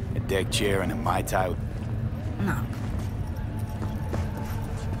 you, a deck chair, and a Mai Tai. No.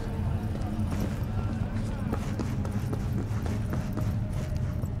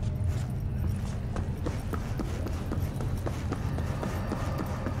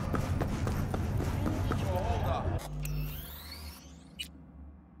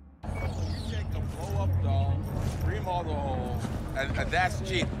 And that's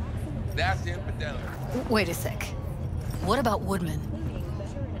cheap. That's infidelity. Wait a sec. What about Woodman?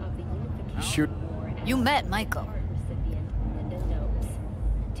 You sure? You met Maiko.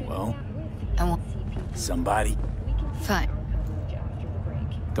 Well, I want somebody. Fine.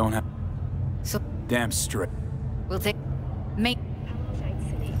 Don't have... So... Damn straight. We'll take... Mate.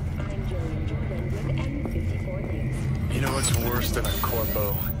 You know what's worse than a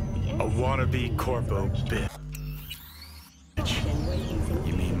corpo? A wannabe corpo bitch.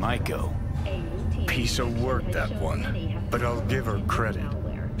 You mean Maiko? Piece of work, that one. But I'll give her credit.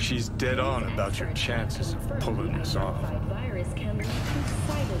 She's dead on about your chances of pulling this off. Virus can lead to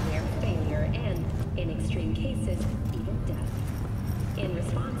cyberware failure and, in extreme cases, even death. In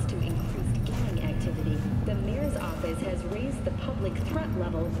response to increased gang activity, the mayor's office has raised the public threat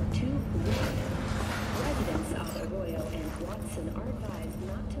level to 1. Residents of Arroyo and Watson are advised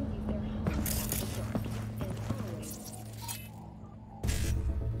not to leave their homes after dark and always...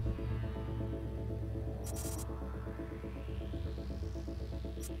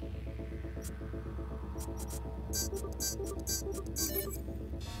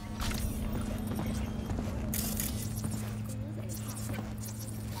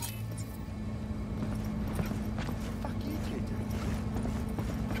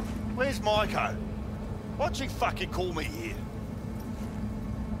 Where's Maiko? Why'd she fucking call me here?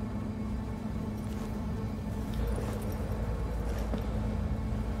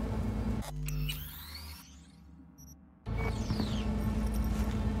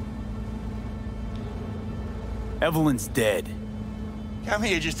 Evelyn's dead. Come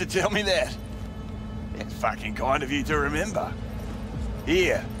here just to tell me that. It's fucking kind of you to remember.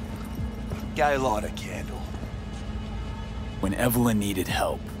 Here, go light a candle. When Evelyn needed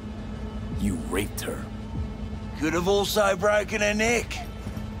help, you raped her. Could have also broken her neck.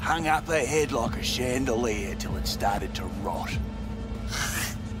 Hung up her head like a chandelier till it started to rot.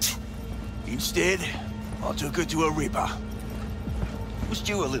 Instead, I took her to a ripper. Was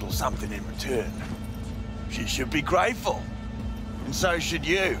due a little something in return. She should be grateful. And so should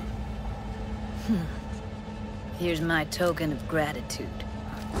you. Here's my token of gratitude.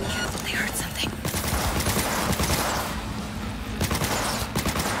 They heard something.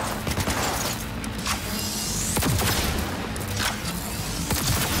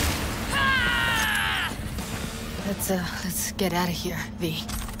 Let's get out of here, V.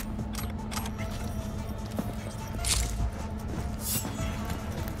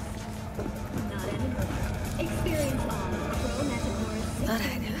 Thought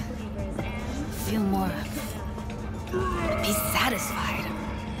I'd feel more... be satisfied.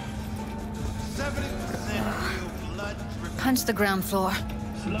 Punch the ground floor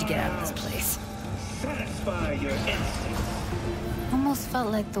to get out of this place. Satisfy your instinct. Almost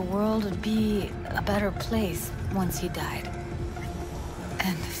felt like the world would be a better place once he died.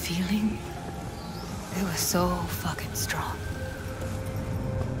 And the feeling, it was so fucking strong.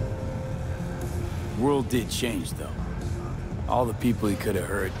 The world did change, though. All the people he could have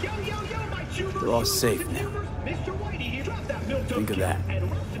hurt, they're all safe now. Think of that.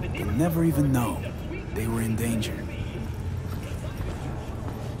 They'll never even know they were in danger.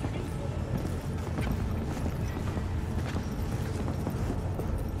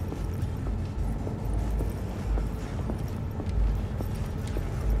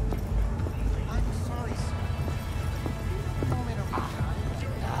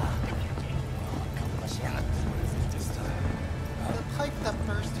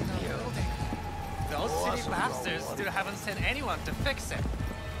 Send anyone to fix it.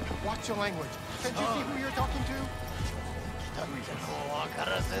 Watch your language. Can't you see who you're talking to?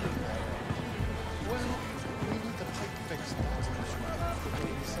 Well, we need the pipe fixed.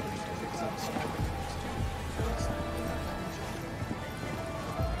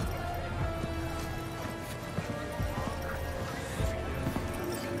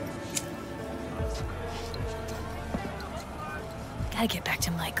 Gotta get back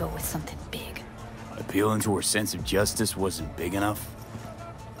to Michael with something big. Appealing to her sense of justice wasn't big enough?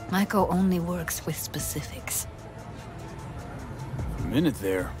 Michael only works with specifics. For a minute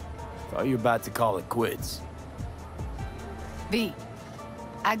there, thought you were about to call it quits. V,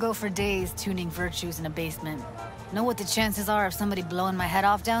 I go for days tuning virtues in a basement. Know what the chances are of somebody blowing my head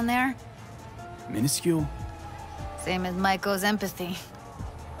off down there? Minuscule? Same as Michael's empathy.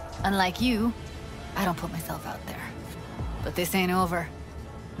 Unlike you, I don't put myself out there. But this ain't over.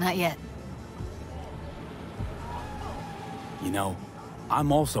 Not yet. You know,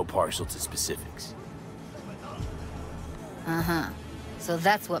 I'm also partial to specifics. Uh-huh. So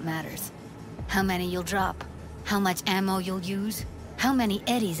that's what matters. How many you'll drop, how much ammo you'll use, how many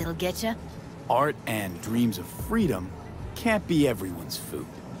eddies it'll get you. Art and dreams of freedom can't be everyone's food.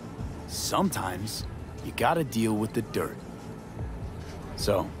 Sometimes, you gotta deal with the dirt.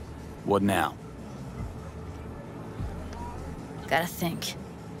 So, what now? Gotta think.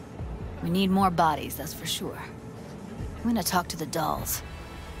 We need more bodies, that's for sure. I'm gonna talk to the dolls.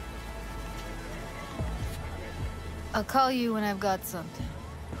 I'll call you when I've got something.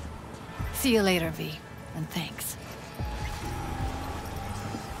 See you later, V, and thanks.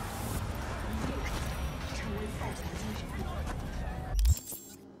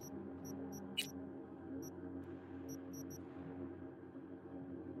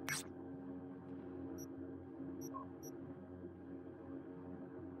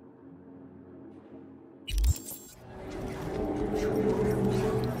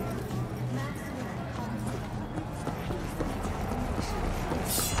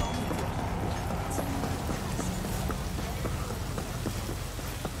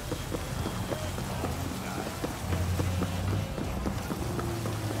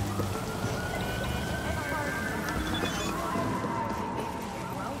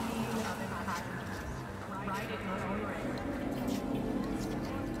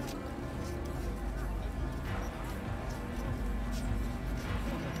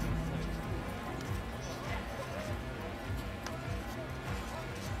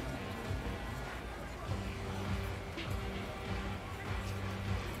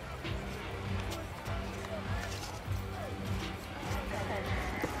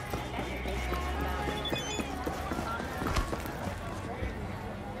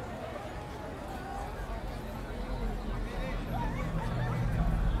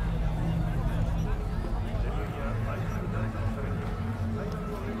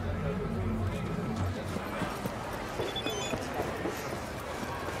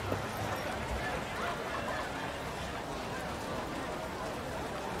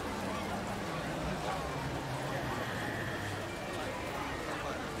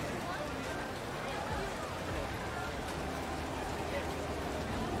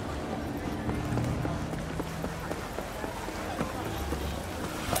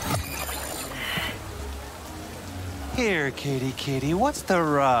 Here, kitty, what's the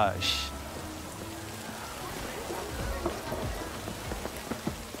rush?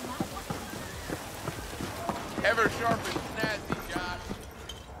 Ever sharp and snazzy, Josh.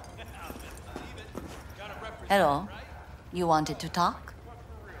 Hello. You wanted to talk?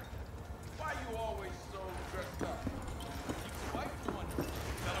 Why you always so dressed up?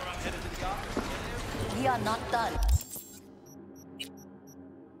 We are not done.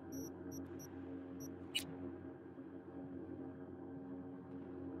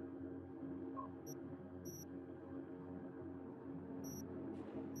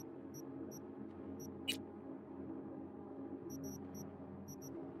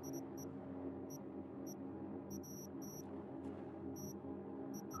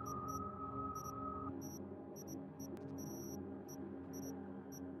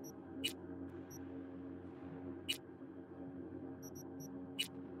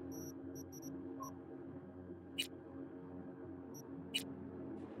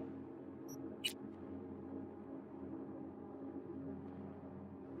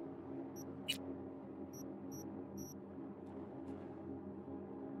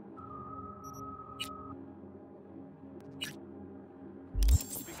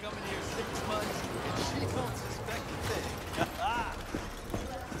 Coming here 6 months, and she don't suspect a thing.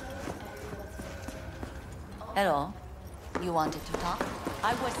 Hello. You wanted to talk?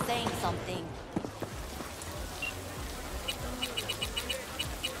 I was saying something.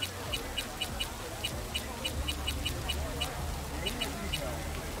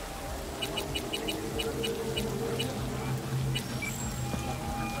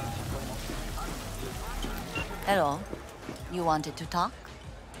 Hello. You wanted to talk?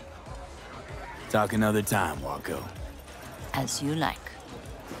 Talk another time, Wacko. As you like.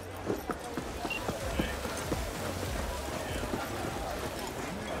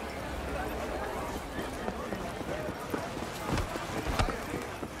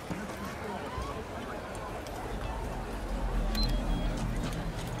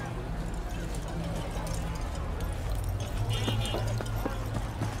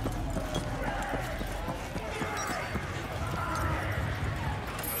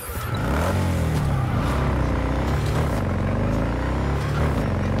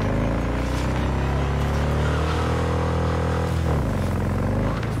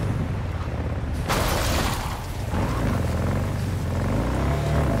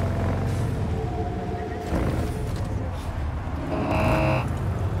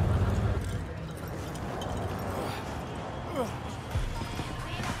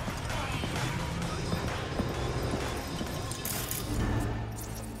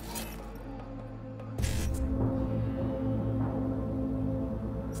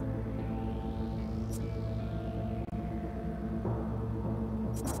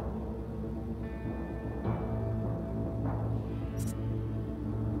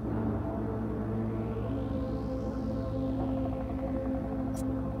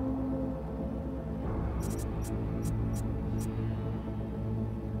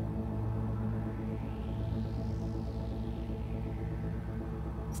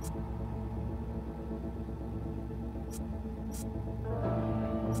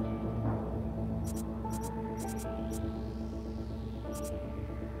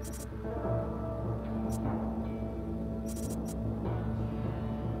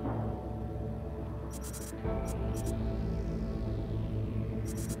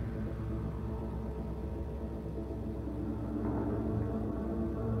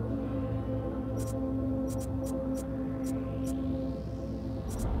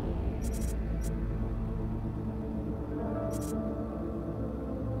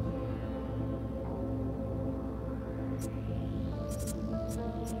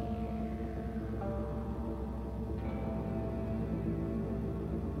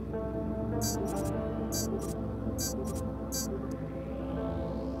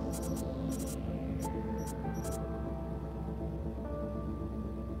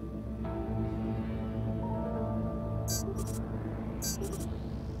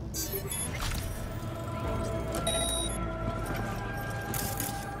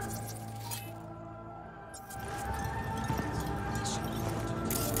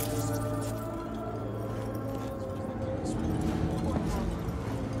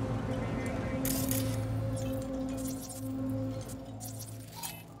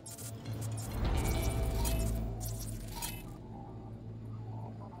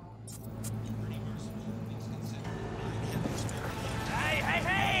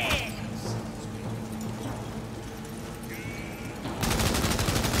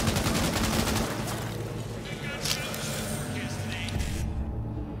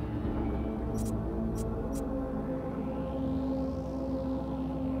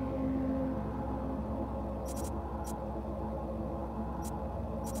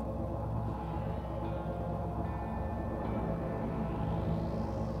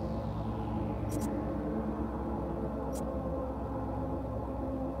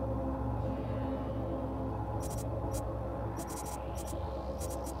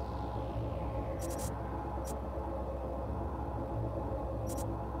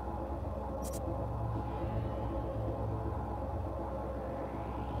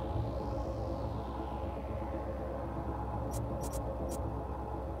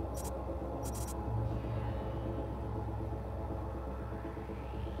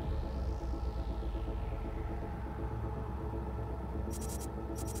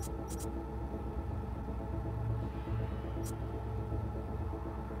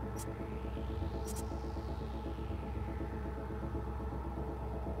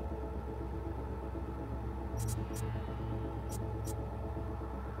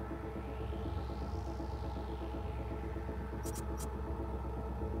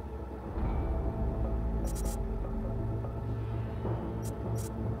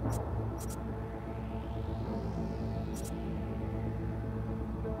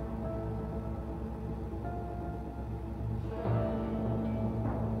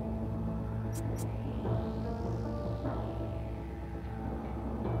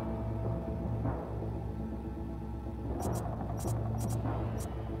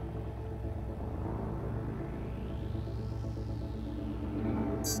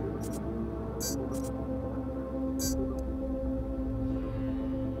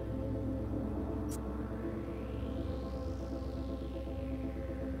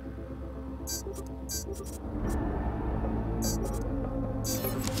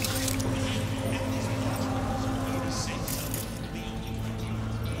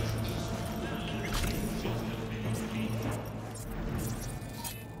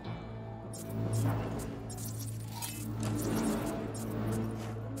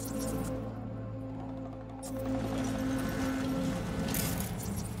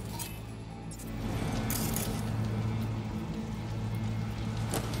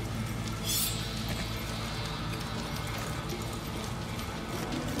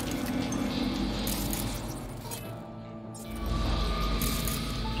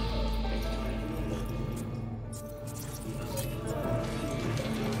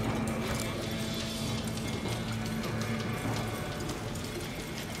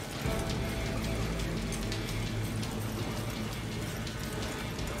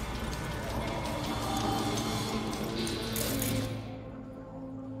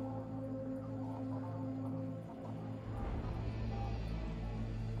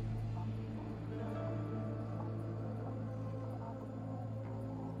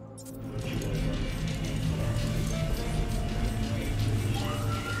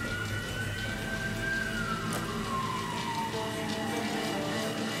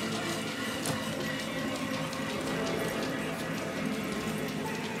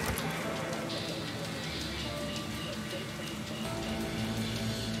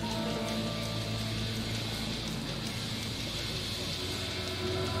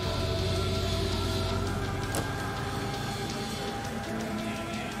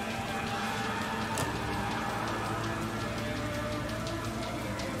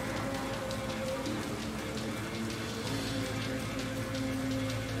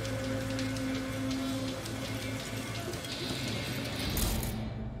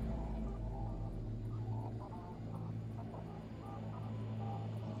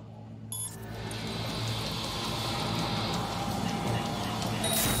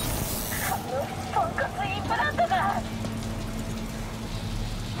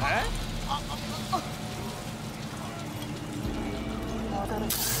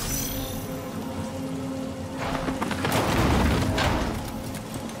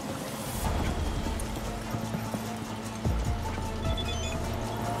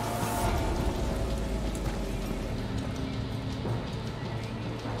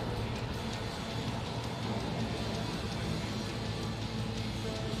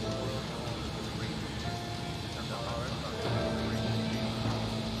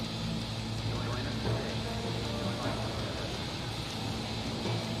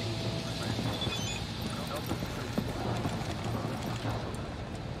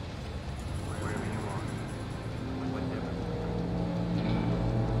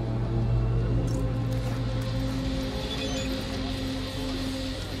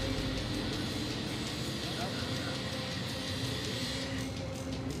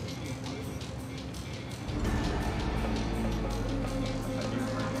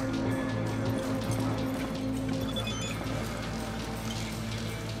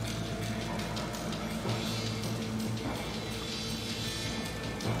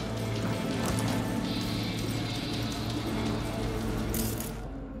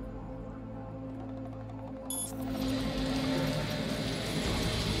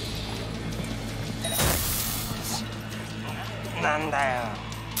 なんだよ。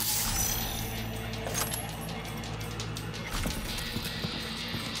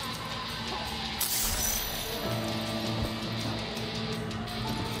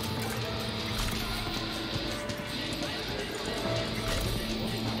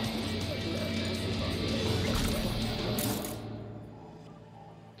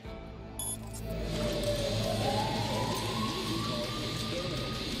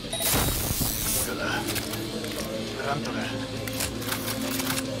なんとか。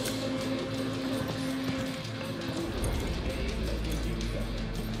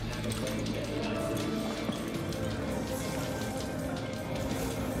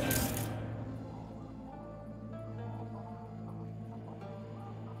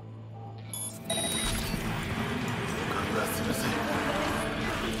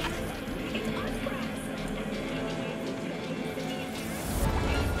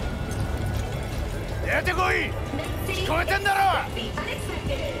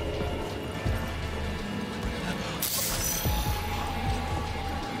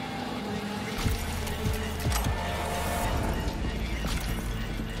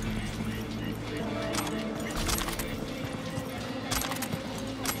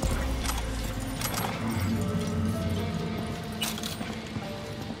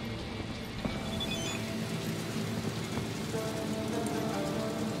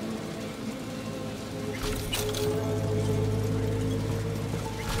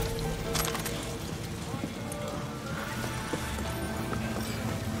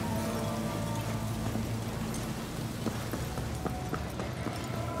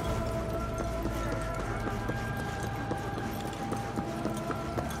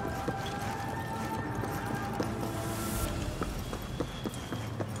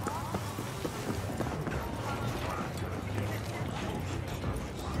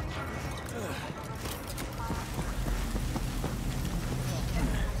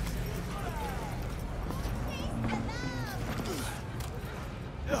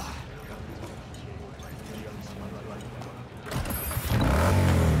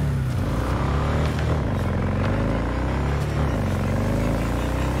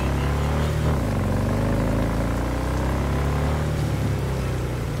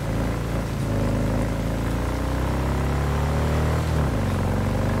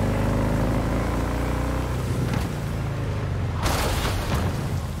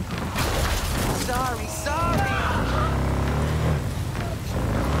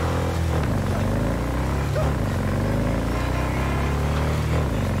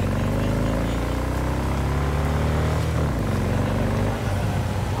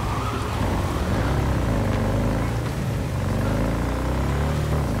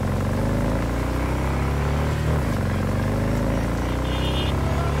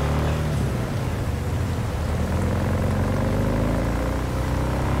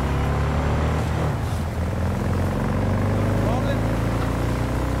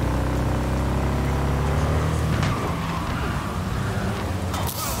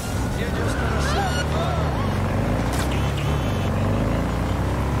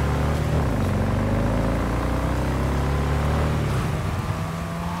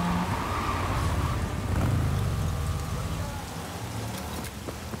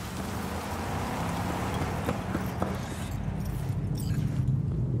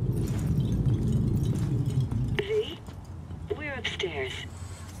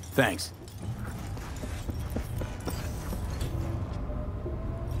Thanks.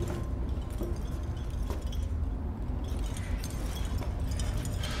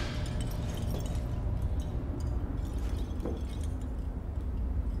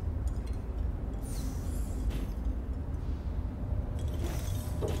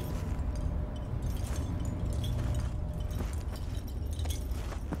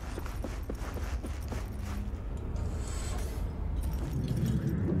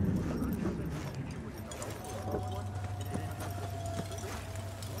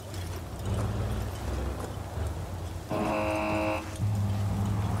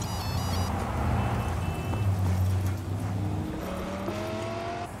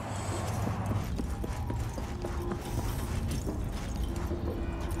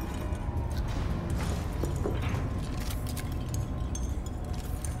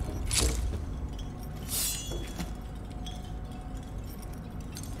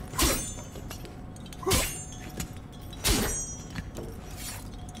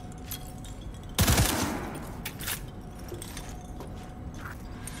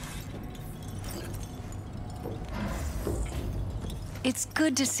 It's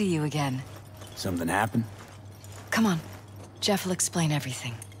good to see you again. Something happened? Come on. Jeff will explain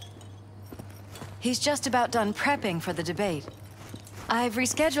everything. He's just about done prepping for the debate. I've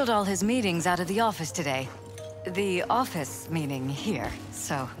rescheduled all his meetings out of the office today. The office meaning here,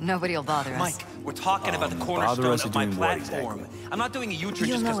 so nobody will bother us. Mike, we're talking about the cornerstone of my platform. Exactly? I'm not doing a U-turn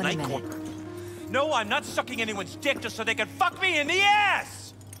just because Night Court. No, I'm not sucking anyone's dick just so they can fuck me in the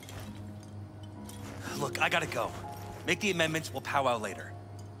ass! Look, I gotta go. Make the amendments, we'll powwow later.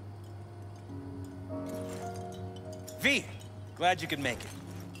 V, glad you could make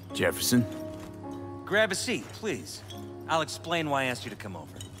it. Jefferson? Grab a seat, please. I'll explain why I asked you to come over.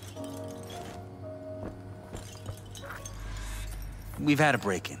 We've had a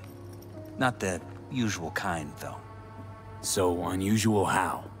break-in. Not the usual kind, though. So unusual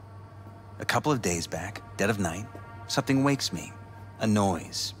how? A couple of days back, dead of night, something wakes me. A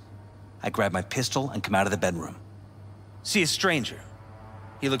noise. I grab my pistol and come out of the bedroom. See a stranger.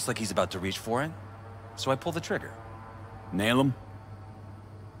 He looks like he's about to reach for it, so I pull the trigger. Nail him?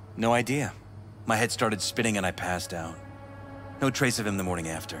 No idea. My head started spinning and I passed out. No trace of him the morning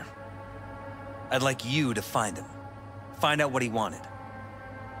after. I'd like you to find him. Find out what he wanted.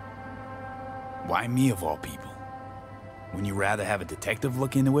 Why me of all people? Wouldn't you rather have a detective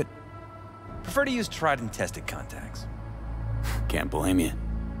look into it? Prefer to use tried and tested contacts. Can't blame you.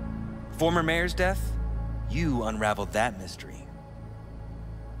 Former mayor's death? You unraveled that mystery.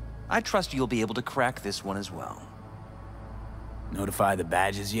 I trust you'll be able to crack this one as well. Notify the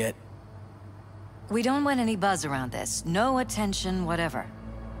badges yet? We don't want any buzz around this. No attention, whatever.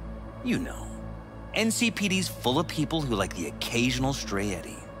 You know. NCPD's full of people who like the occasional stray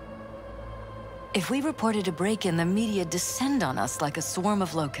eddy. If we reported a break-in, the media descend on us like a swarm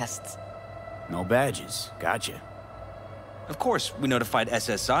of locusts. No badges. Gotcha. Of course, we notified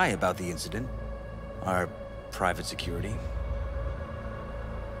SSI about the incident. Our private security.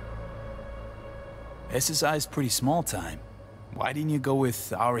 SSI's pretty small time. Why didn't you go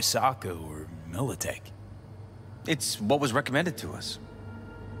with Arasaka or Militech? It's what was recommended to us.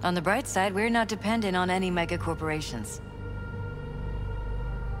 On the bright side, we're not dependent on any mega corporations.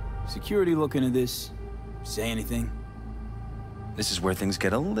 Security looking at this? Say anything? This is where things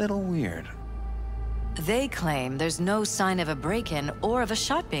get a little weird. They claim there's no sign of a break-in or of a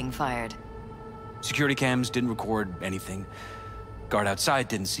shot being fired. Security cams didn't record anything. Guard outside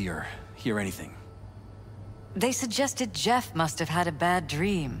didn't see or hear anything. They suggested Jeff must have had a bad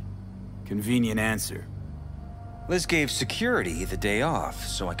dream. Convenient answer. Liz gave security the day off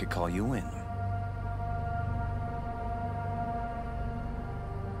so I could call you in.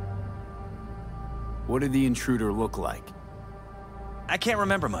 What did the intruder look like? I can't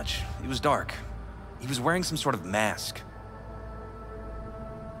remember much. It was dark. He was wearing some sort of mask.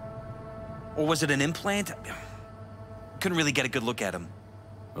 Or was it an implant? Couldn't really get a good look at him.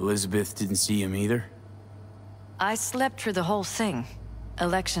 Elizabeth didn't see him either? I slept through the whole thing.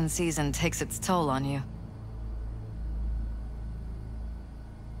 Election season takes its toll on you.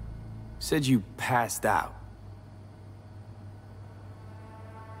 Said you passed out.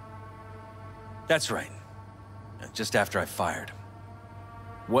 That's right. Just after I fired.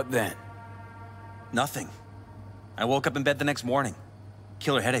 What then? Nothing. I woke up in bed the next morning.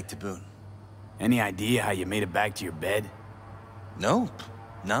 Killer headache to boot. Any idea how you made it back to your bed? Nope.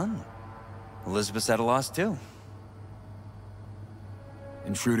 None. Elizabeth's at a loss too.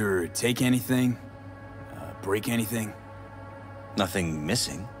 Intruder take anything? Break anything? Nothing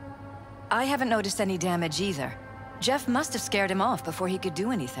missing. I haven't noticed any damage either. Jeff must have scared him off before he could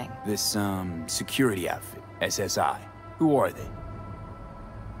do anything. This, security outfit, SSI. Who are they?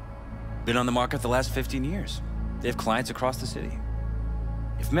 Been on the market the last 15 years. They have clients across the city.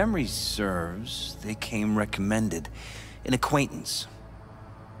 If memory serves, they came recommended. An acquaintance.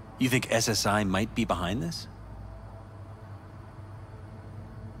 You think SSI might be behind this?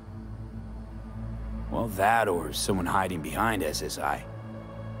 Well, that or someone hiding behind SSI.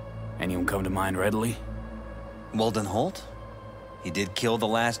 Anyone come to mind readily? Walden Holt? He did kill the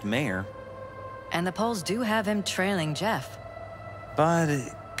last mayor. And the polls do have him trailing Jeff. But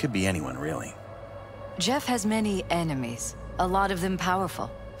it could be anyone, really. Jeff has many enemies, a lot of them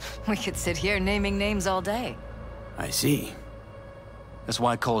powerful. We could sit here naming names all day. I see. That's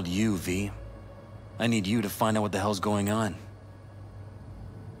why I called you, V. I need you to find out what the hell's going on.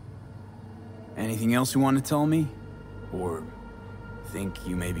 Anything else you want to tell me? Or think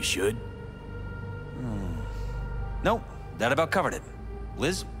you maybe should? Nope, that about covered it.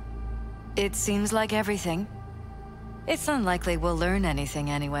 Liz? It seems like everything. It's unlikely we'll learn anything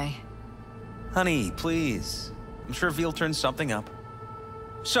anyway. Honey, please. I'm sure V'll turn something up.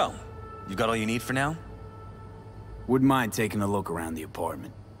 So, you got all you need for now? Wouldn't mind taking a look around the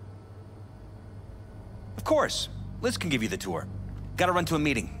apartment. Of course. Liz can give you the tour. Gotta run to a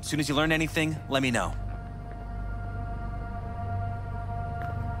meeting. As soon as you learn anything, let me know.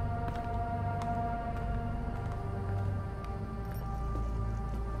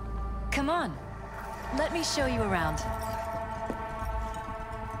 Come on. Let me show you around.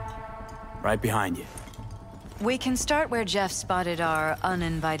 Right behind you. We can start where Jeff spotted our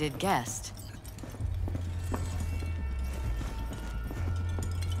uninvited guest.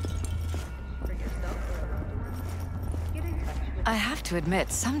 I have to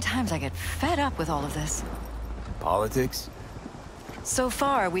admit, sometimes I get fed up with all of this. Politics? So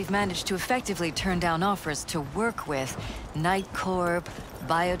far, we've managed to effectively turn down offers to work with Night Corp,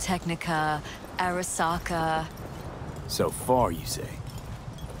 Biotechnica, Arasaka. So far, you say?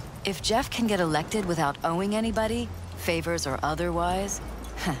 If Jeff can get elected without owing anybody, favors or otherwise,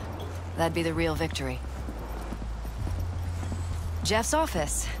 that'd be the real victory. Jeff's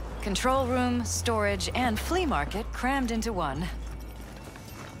office. Control room, storage, and flea market crammed into one.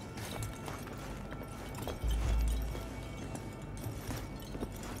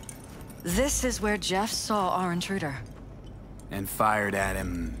 This is where Jeff saw our intruder. And fired at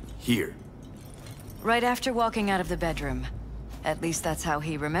him here. Right after walking out of the bedroom. At least that's how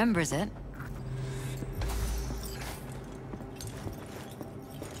he remembers it.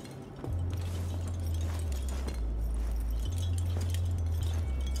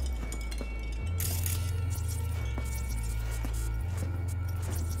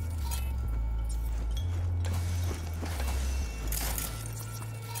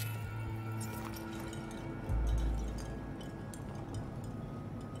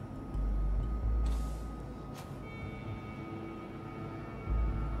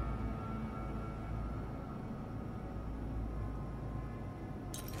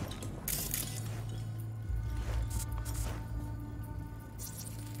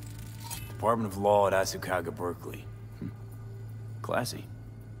 Department of Law at Asukaga, Berkeley. Classy.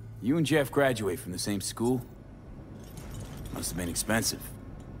 You and Jeff graduate from the same school? Must have been expensive.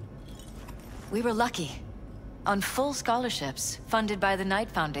 We were lucky. On full scholarships, funded by the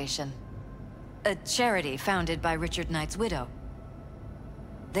Knight Foundation. A charity founded by Richard Knight's widow.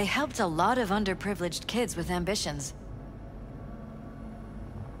 They helped a lot of underprivileged kids with ambitions.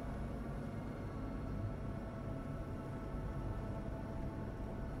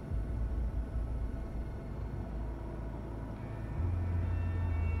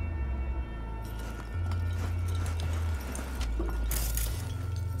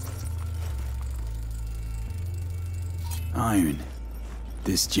 Iron.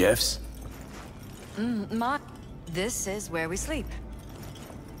 This Jeff's? This is where we sleep.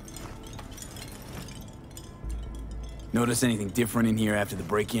 Notice anything different in here after the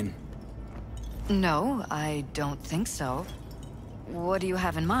break-in? No, I don't think so. What do you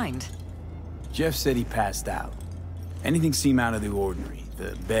have in mind? Jeff said he passed out. Anything seem out of the ordinary?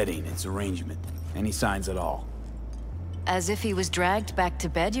 The bedding, its arrangement? Any signs at all? As if he was dragged back to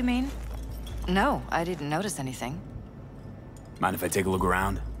bed, you mean? No, I didn't notice anything. Mind if I take a look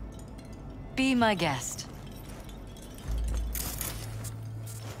around? Be my guest.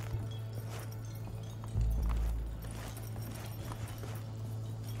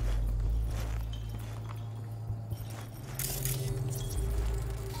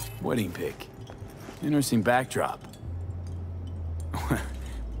 Wedding pic. Interesting backdrop.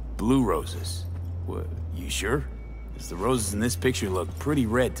 Blue roses. What, you sure? 'Cause the roses in this picture look pretty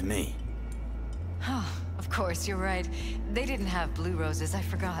red to me. Oh, of course, you're right. They didn't have blue roses, I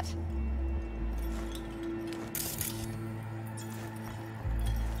forgot.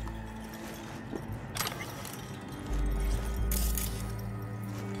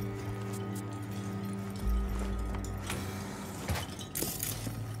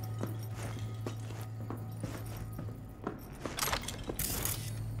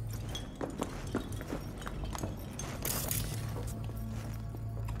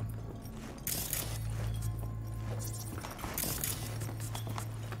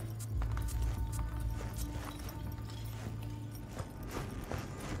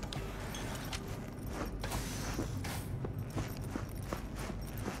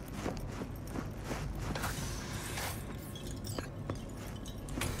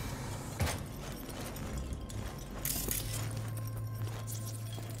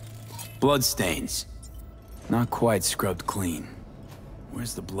 Bloodstains. Not quite scrubbed clean.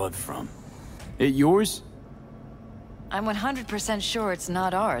 Where's the blood from? It yours? I'm 100% sure it's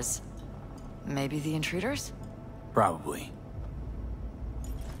not ours. Maybe the intruders? Probably.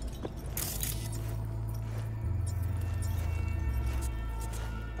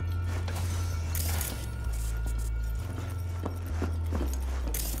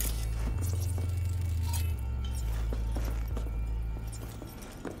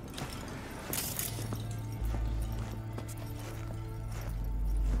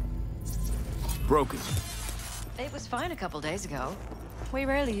 Broken. It was fine a couple days ago. We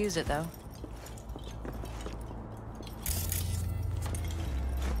rarely use it, though.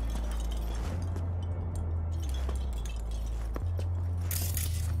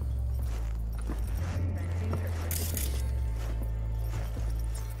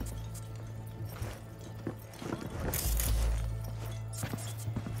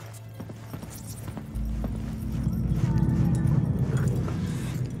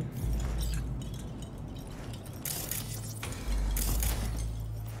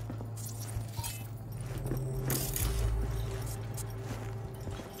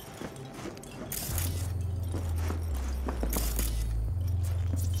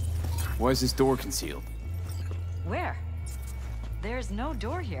 Why is this door concealed? Where? There's no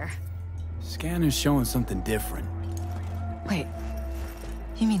door here. Scanner's showing something different. Wait,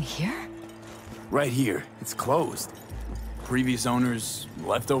 you mean here? Right here. It's closed. previous owner's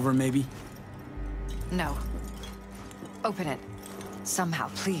leftover, maybe? No. Open it. Somehow,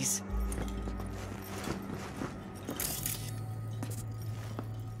 please.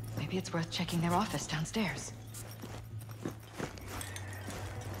 Maybe it's worth checking their office downstairs.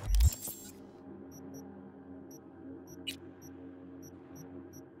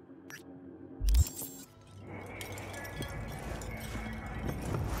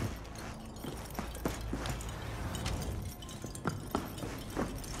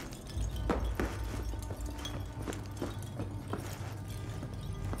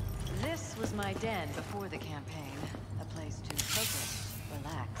 This was my den before the campaign. A place to focus,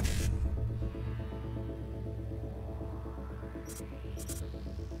 relax.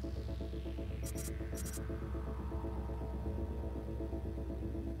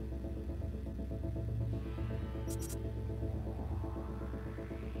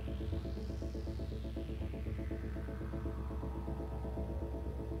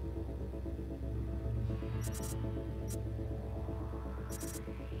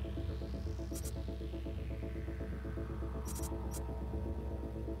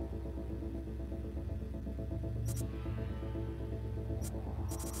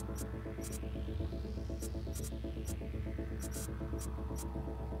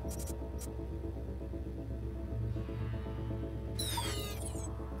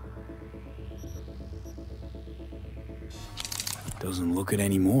 Doesn't look it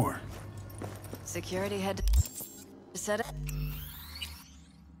anymore. Security had to set it.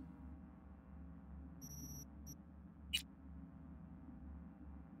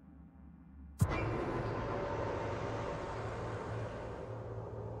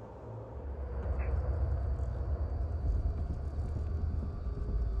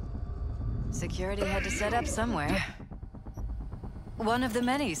 Security had to set up somewhere. One of the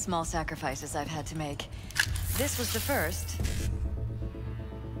many small sacrifices I've had to make. This was the first.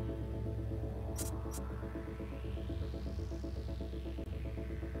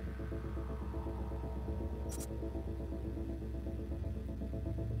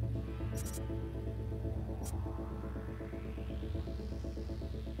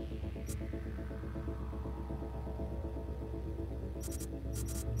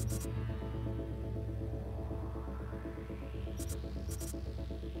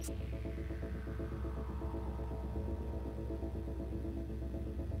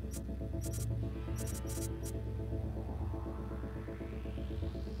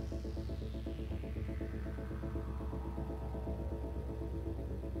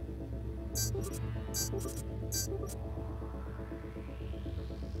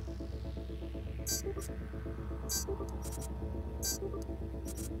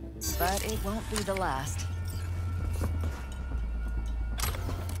 But it won't be the last.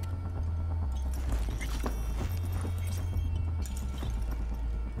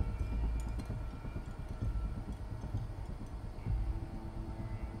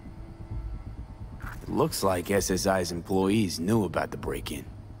 Looks like SSI's employees knew about the break-in.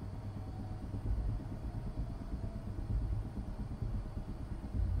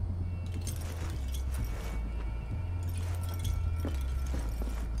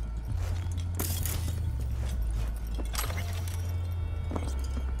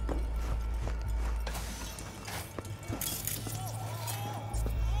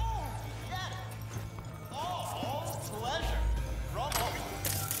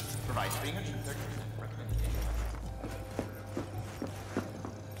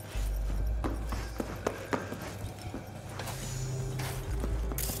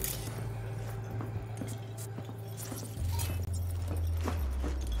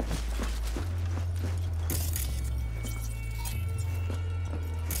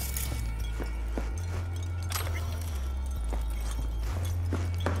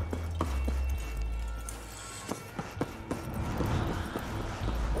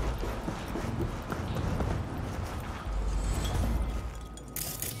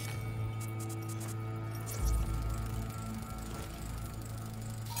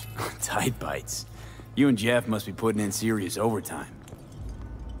 Tight bites. You and Jeff must be putting in serious overtime.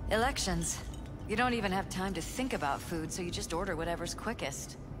 Elections. You don't even have time to think about food, so you just order whatever's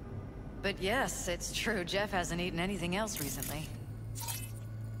quickest. But yes, it's true, Jeff hasn't eaten anything else recently.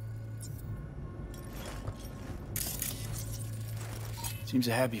 Seems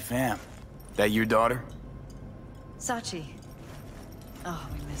a happy fam. That your daughter? Sachi. Oh,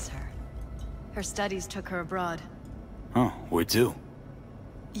 we miss her. Her studies took her abroad. Oh, where to?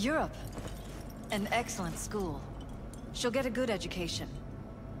 Europe. An excellent school. She'll get a good education.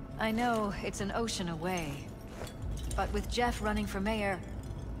 I know it's an ocean away, but with Jeff running for mayor,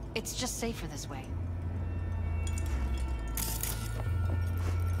 it's just safer this way.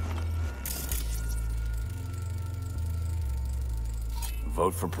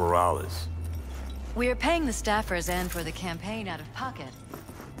 Vote for Perales. We're paying the staffers and for the campaign out of pocket.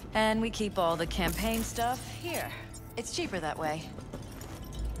 And we keep all the campaign stuff here. It's cheaper that way.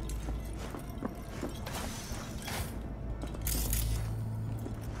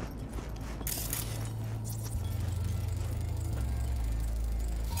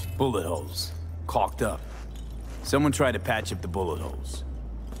 Bullet holes. Caulked up. Someone tried to patch up the bullet holes.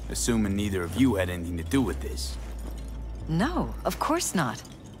 Assuming neither of you had anything to do with this. No, of course not.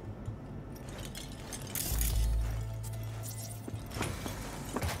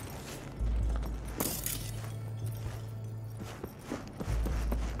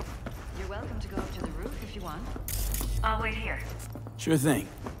 You're welcome to go up to the roof if you want. I'll wait here. Sure thing.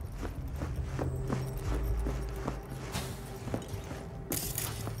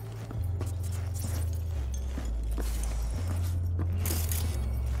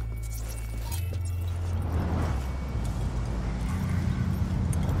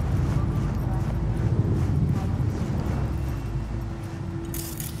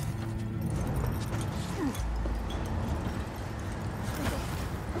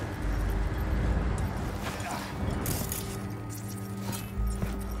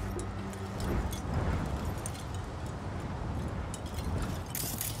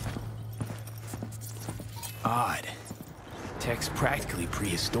 Odd. Tech's practically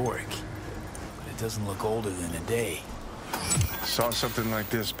prehistoric, but it doesn't look older than a day. Saw something like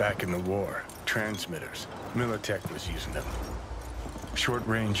this back in the war. Transmitters. Militech was using them.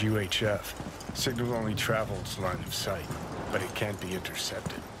 Short-range UHF. Signal only travels line of sight, but it can't be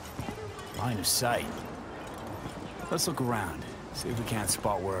intercepted. Line of sight. Let's look around. See if we can't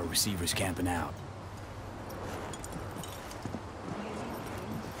spot where our receiver's camping out.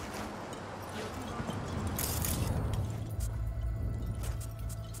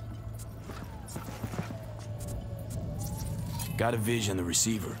 Got a vision on the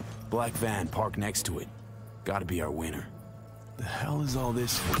receiver. Black van parked next to it. Gotta be our winner. The hell is all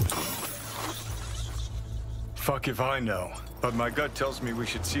this for? Fuck if I know, but my gut tells me we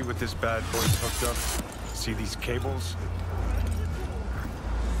should see what this bad boy's hooked up. See these cables?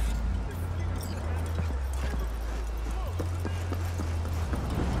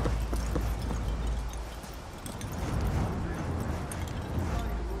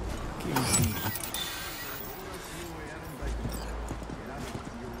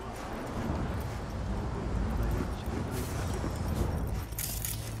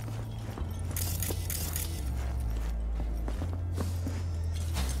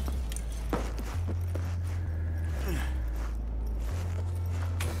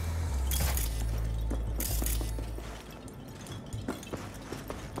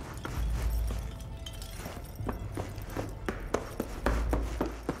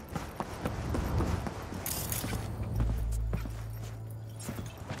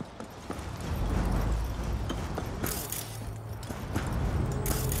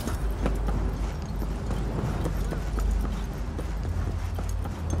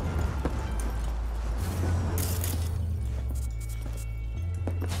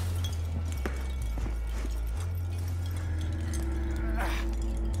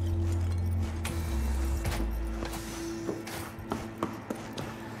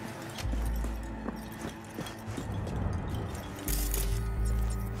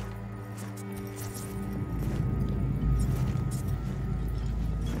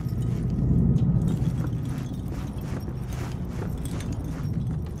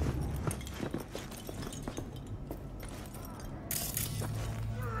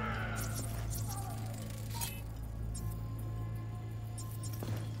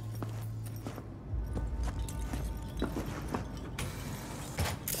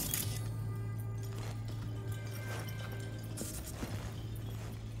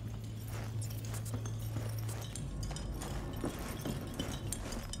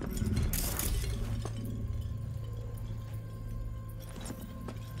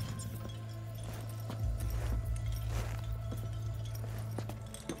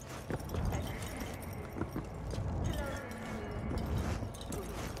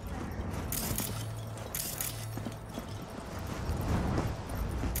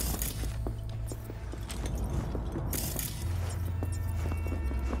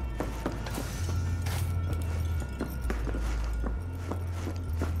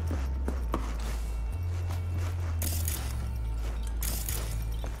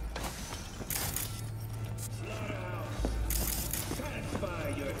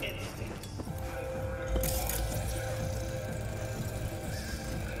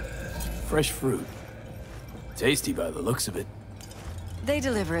 Fresh fruit. Tasty by the looks of it. They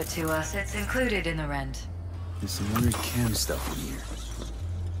deliver it to us. It's included in the rent. There's some weird chem stuff in here.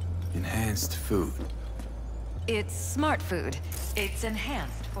 Enhanced food. It's smart food. It's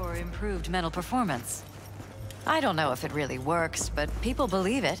enhanced for improved mental performance. I don't know if it really works, but people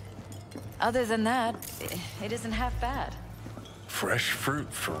believe it. Other than that, it isn't half bad. Fresh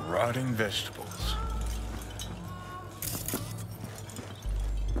fruit for rotting vegetables.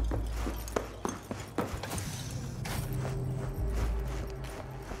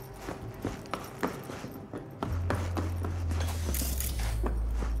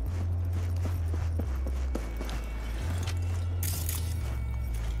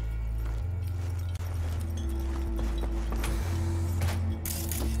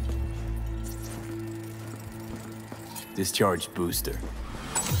 Discharged booster.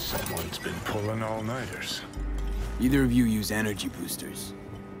 Someone's been pulling all-nighters. Either of you use energy boosters?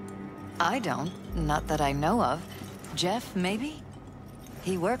 I don't. Not that I know of. Jeff, maybe?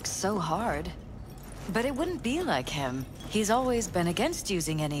 He works so hard. But it wouldn't be like him. He's always been against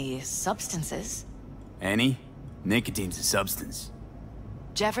using any substances. Any? Nicotine's a substance.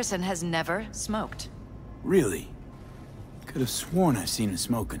 Jefferson has never smoked. Really? Could have sworn I've seen him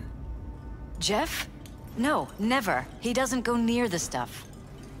smoking. Jeff? No, never. He doesn't go near the stuff.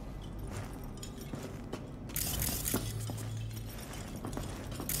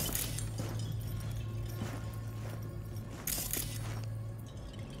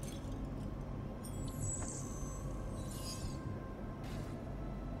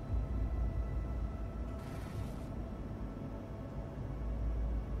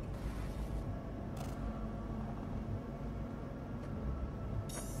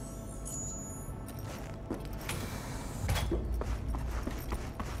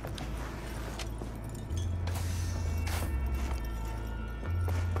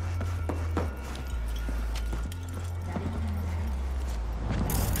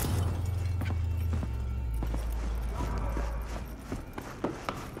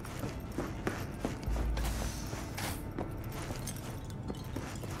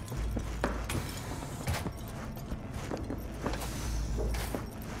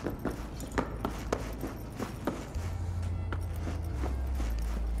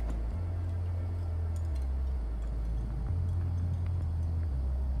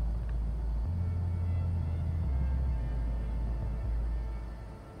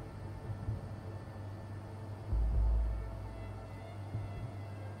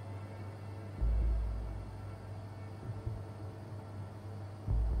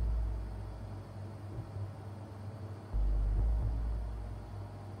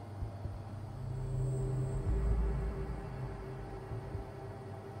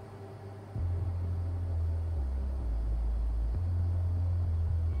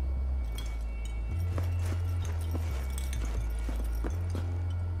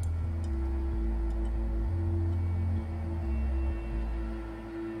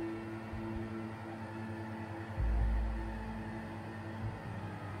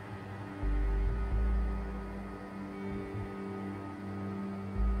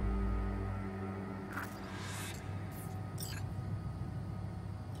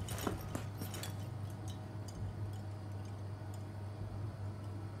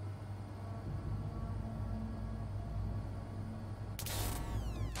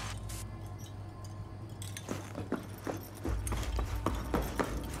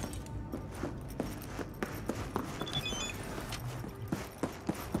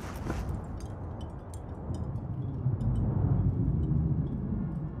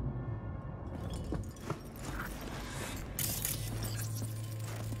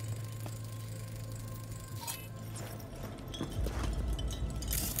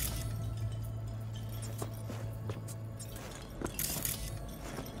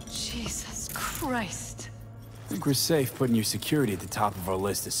 Jesus Christ. I think we're safe putting your security at the top of our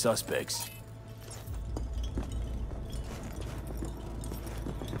list of suspects.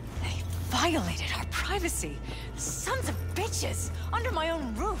 They violated our privacy. Sons of bitches! Under my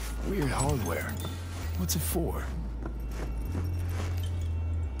own roof! Weird hardware. What's it for?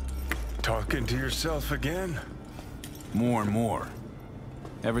 Talking to yourself again? More and more.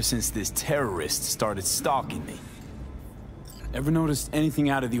 Ever since this terrorist started stalking me. Ever noticed anything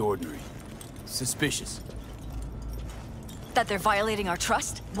out of the ordinary? Suspicious? That they're violating our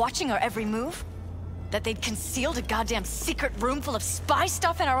trust? Watching our every move? That they'd concealed a goddamn secret room full of spy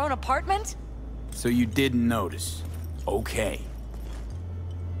stuff in our own apartment? So you didn't notice. Okay.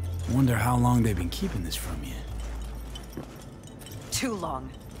 Wonder how long they've been keeping this from you. Too long.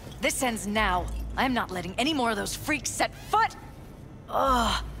 This ends now. I'm not letting any more of those freaks set foot!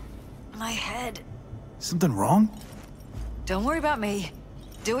 Ugh. My head. Something wrong? Don't worry about me.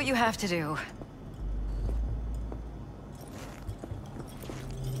 Do what you have to do.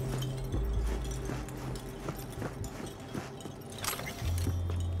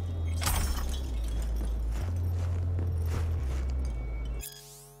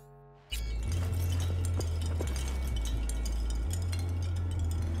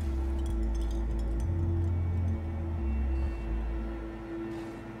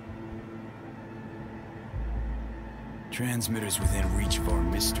 Transmitter's within reach of our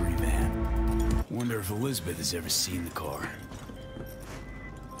mystery van. Wonder if Elizabeth has ever seen the car.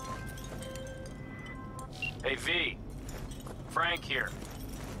 Hey, V. Frank here.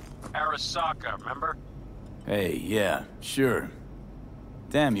 Arasaka, remember? Hey, yeah, sure.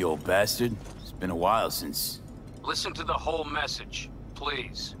 Damn you, old bastard. It's been a while since... Listen to the whole message,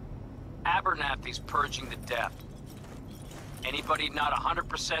 please. Abernathy's purging the death. Anybody not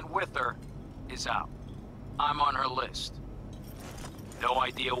 100% with her is out. I'm on her list. No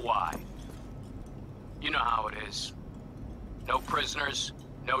idea why. You know how it is. No prisoners,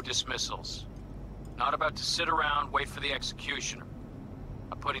 no dismissals. Not about to sit around, wait for the executioner.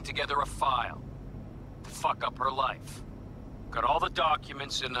 I'm putting together a file to fuck up her life. Got all the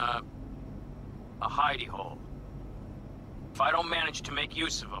documents in a hidey hole. If I don't manage to make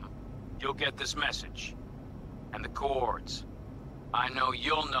use of them, you'll get this message. And the cords. I know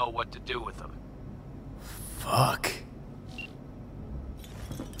you'll know what to do with them. Fuck.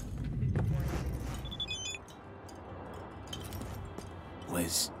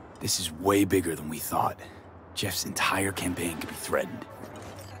 Liz, this is way bigger than we thought. Jeff's entire campaign could be threatened.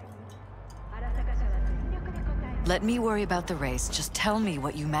 Let me worry about the race. Just tell me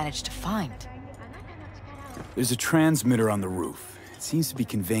what you managed to find. There's a transmitter on the roof. It seems to be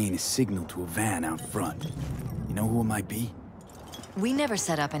conveying a signal to a van out front. You know who it might be? We never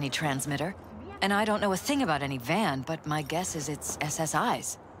set up any transmitter, and I don't know a thing about any van, but my guess is it's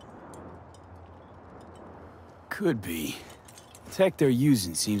SSI's. Could be. Tech they're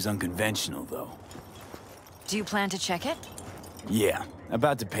using seems unconventional, though. Do you plan to check it? Yeah,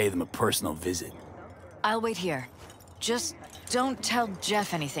 about to pay them a personal visit. I'll wait here. Just don't tell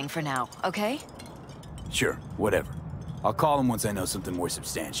Jeff anything for now, okay? Sure, whatever. I'll call him once I know something more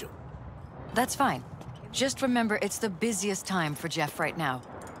substantial. That's fine. Just remember it's the busiest time for Jeff right now.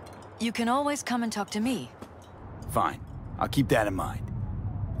 You can always come and talk to me. Fine. I'll keep that in mind.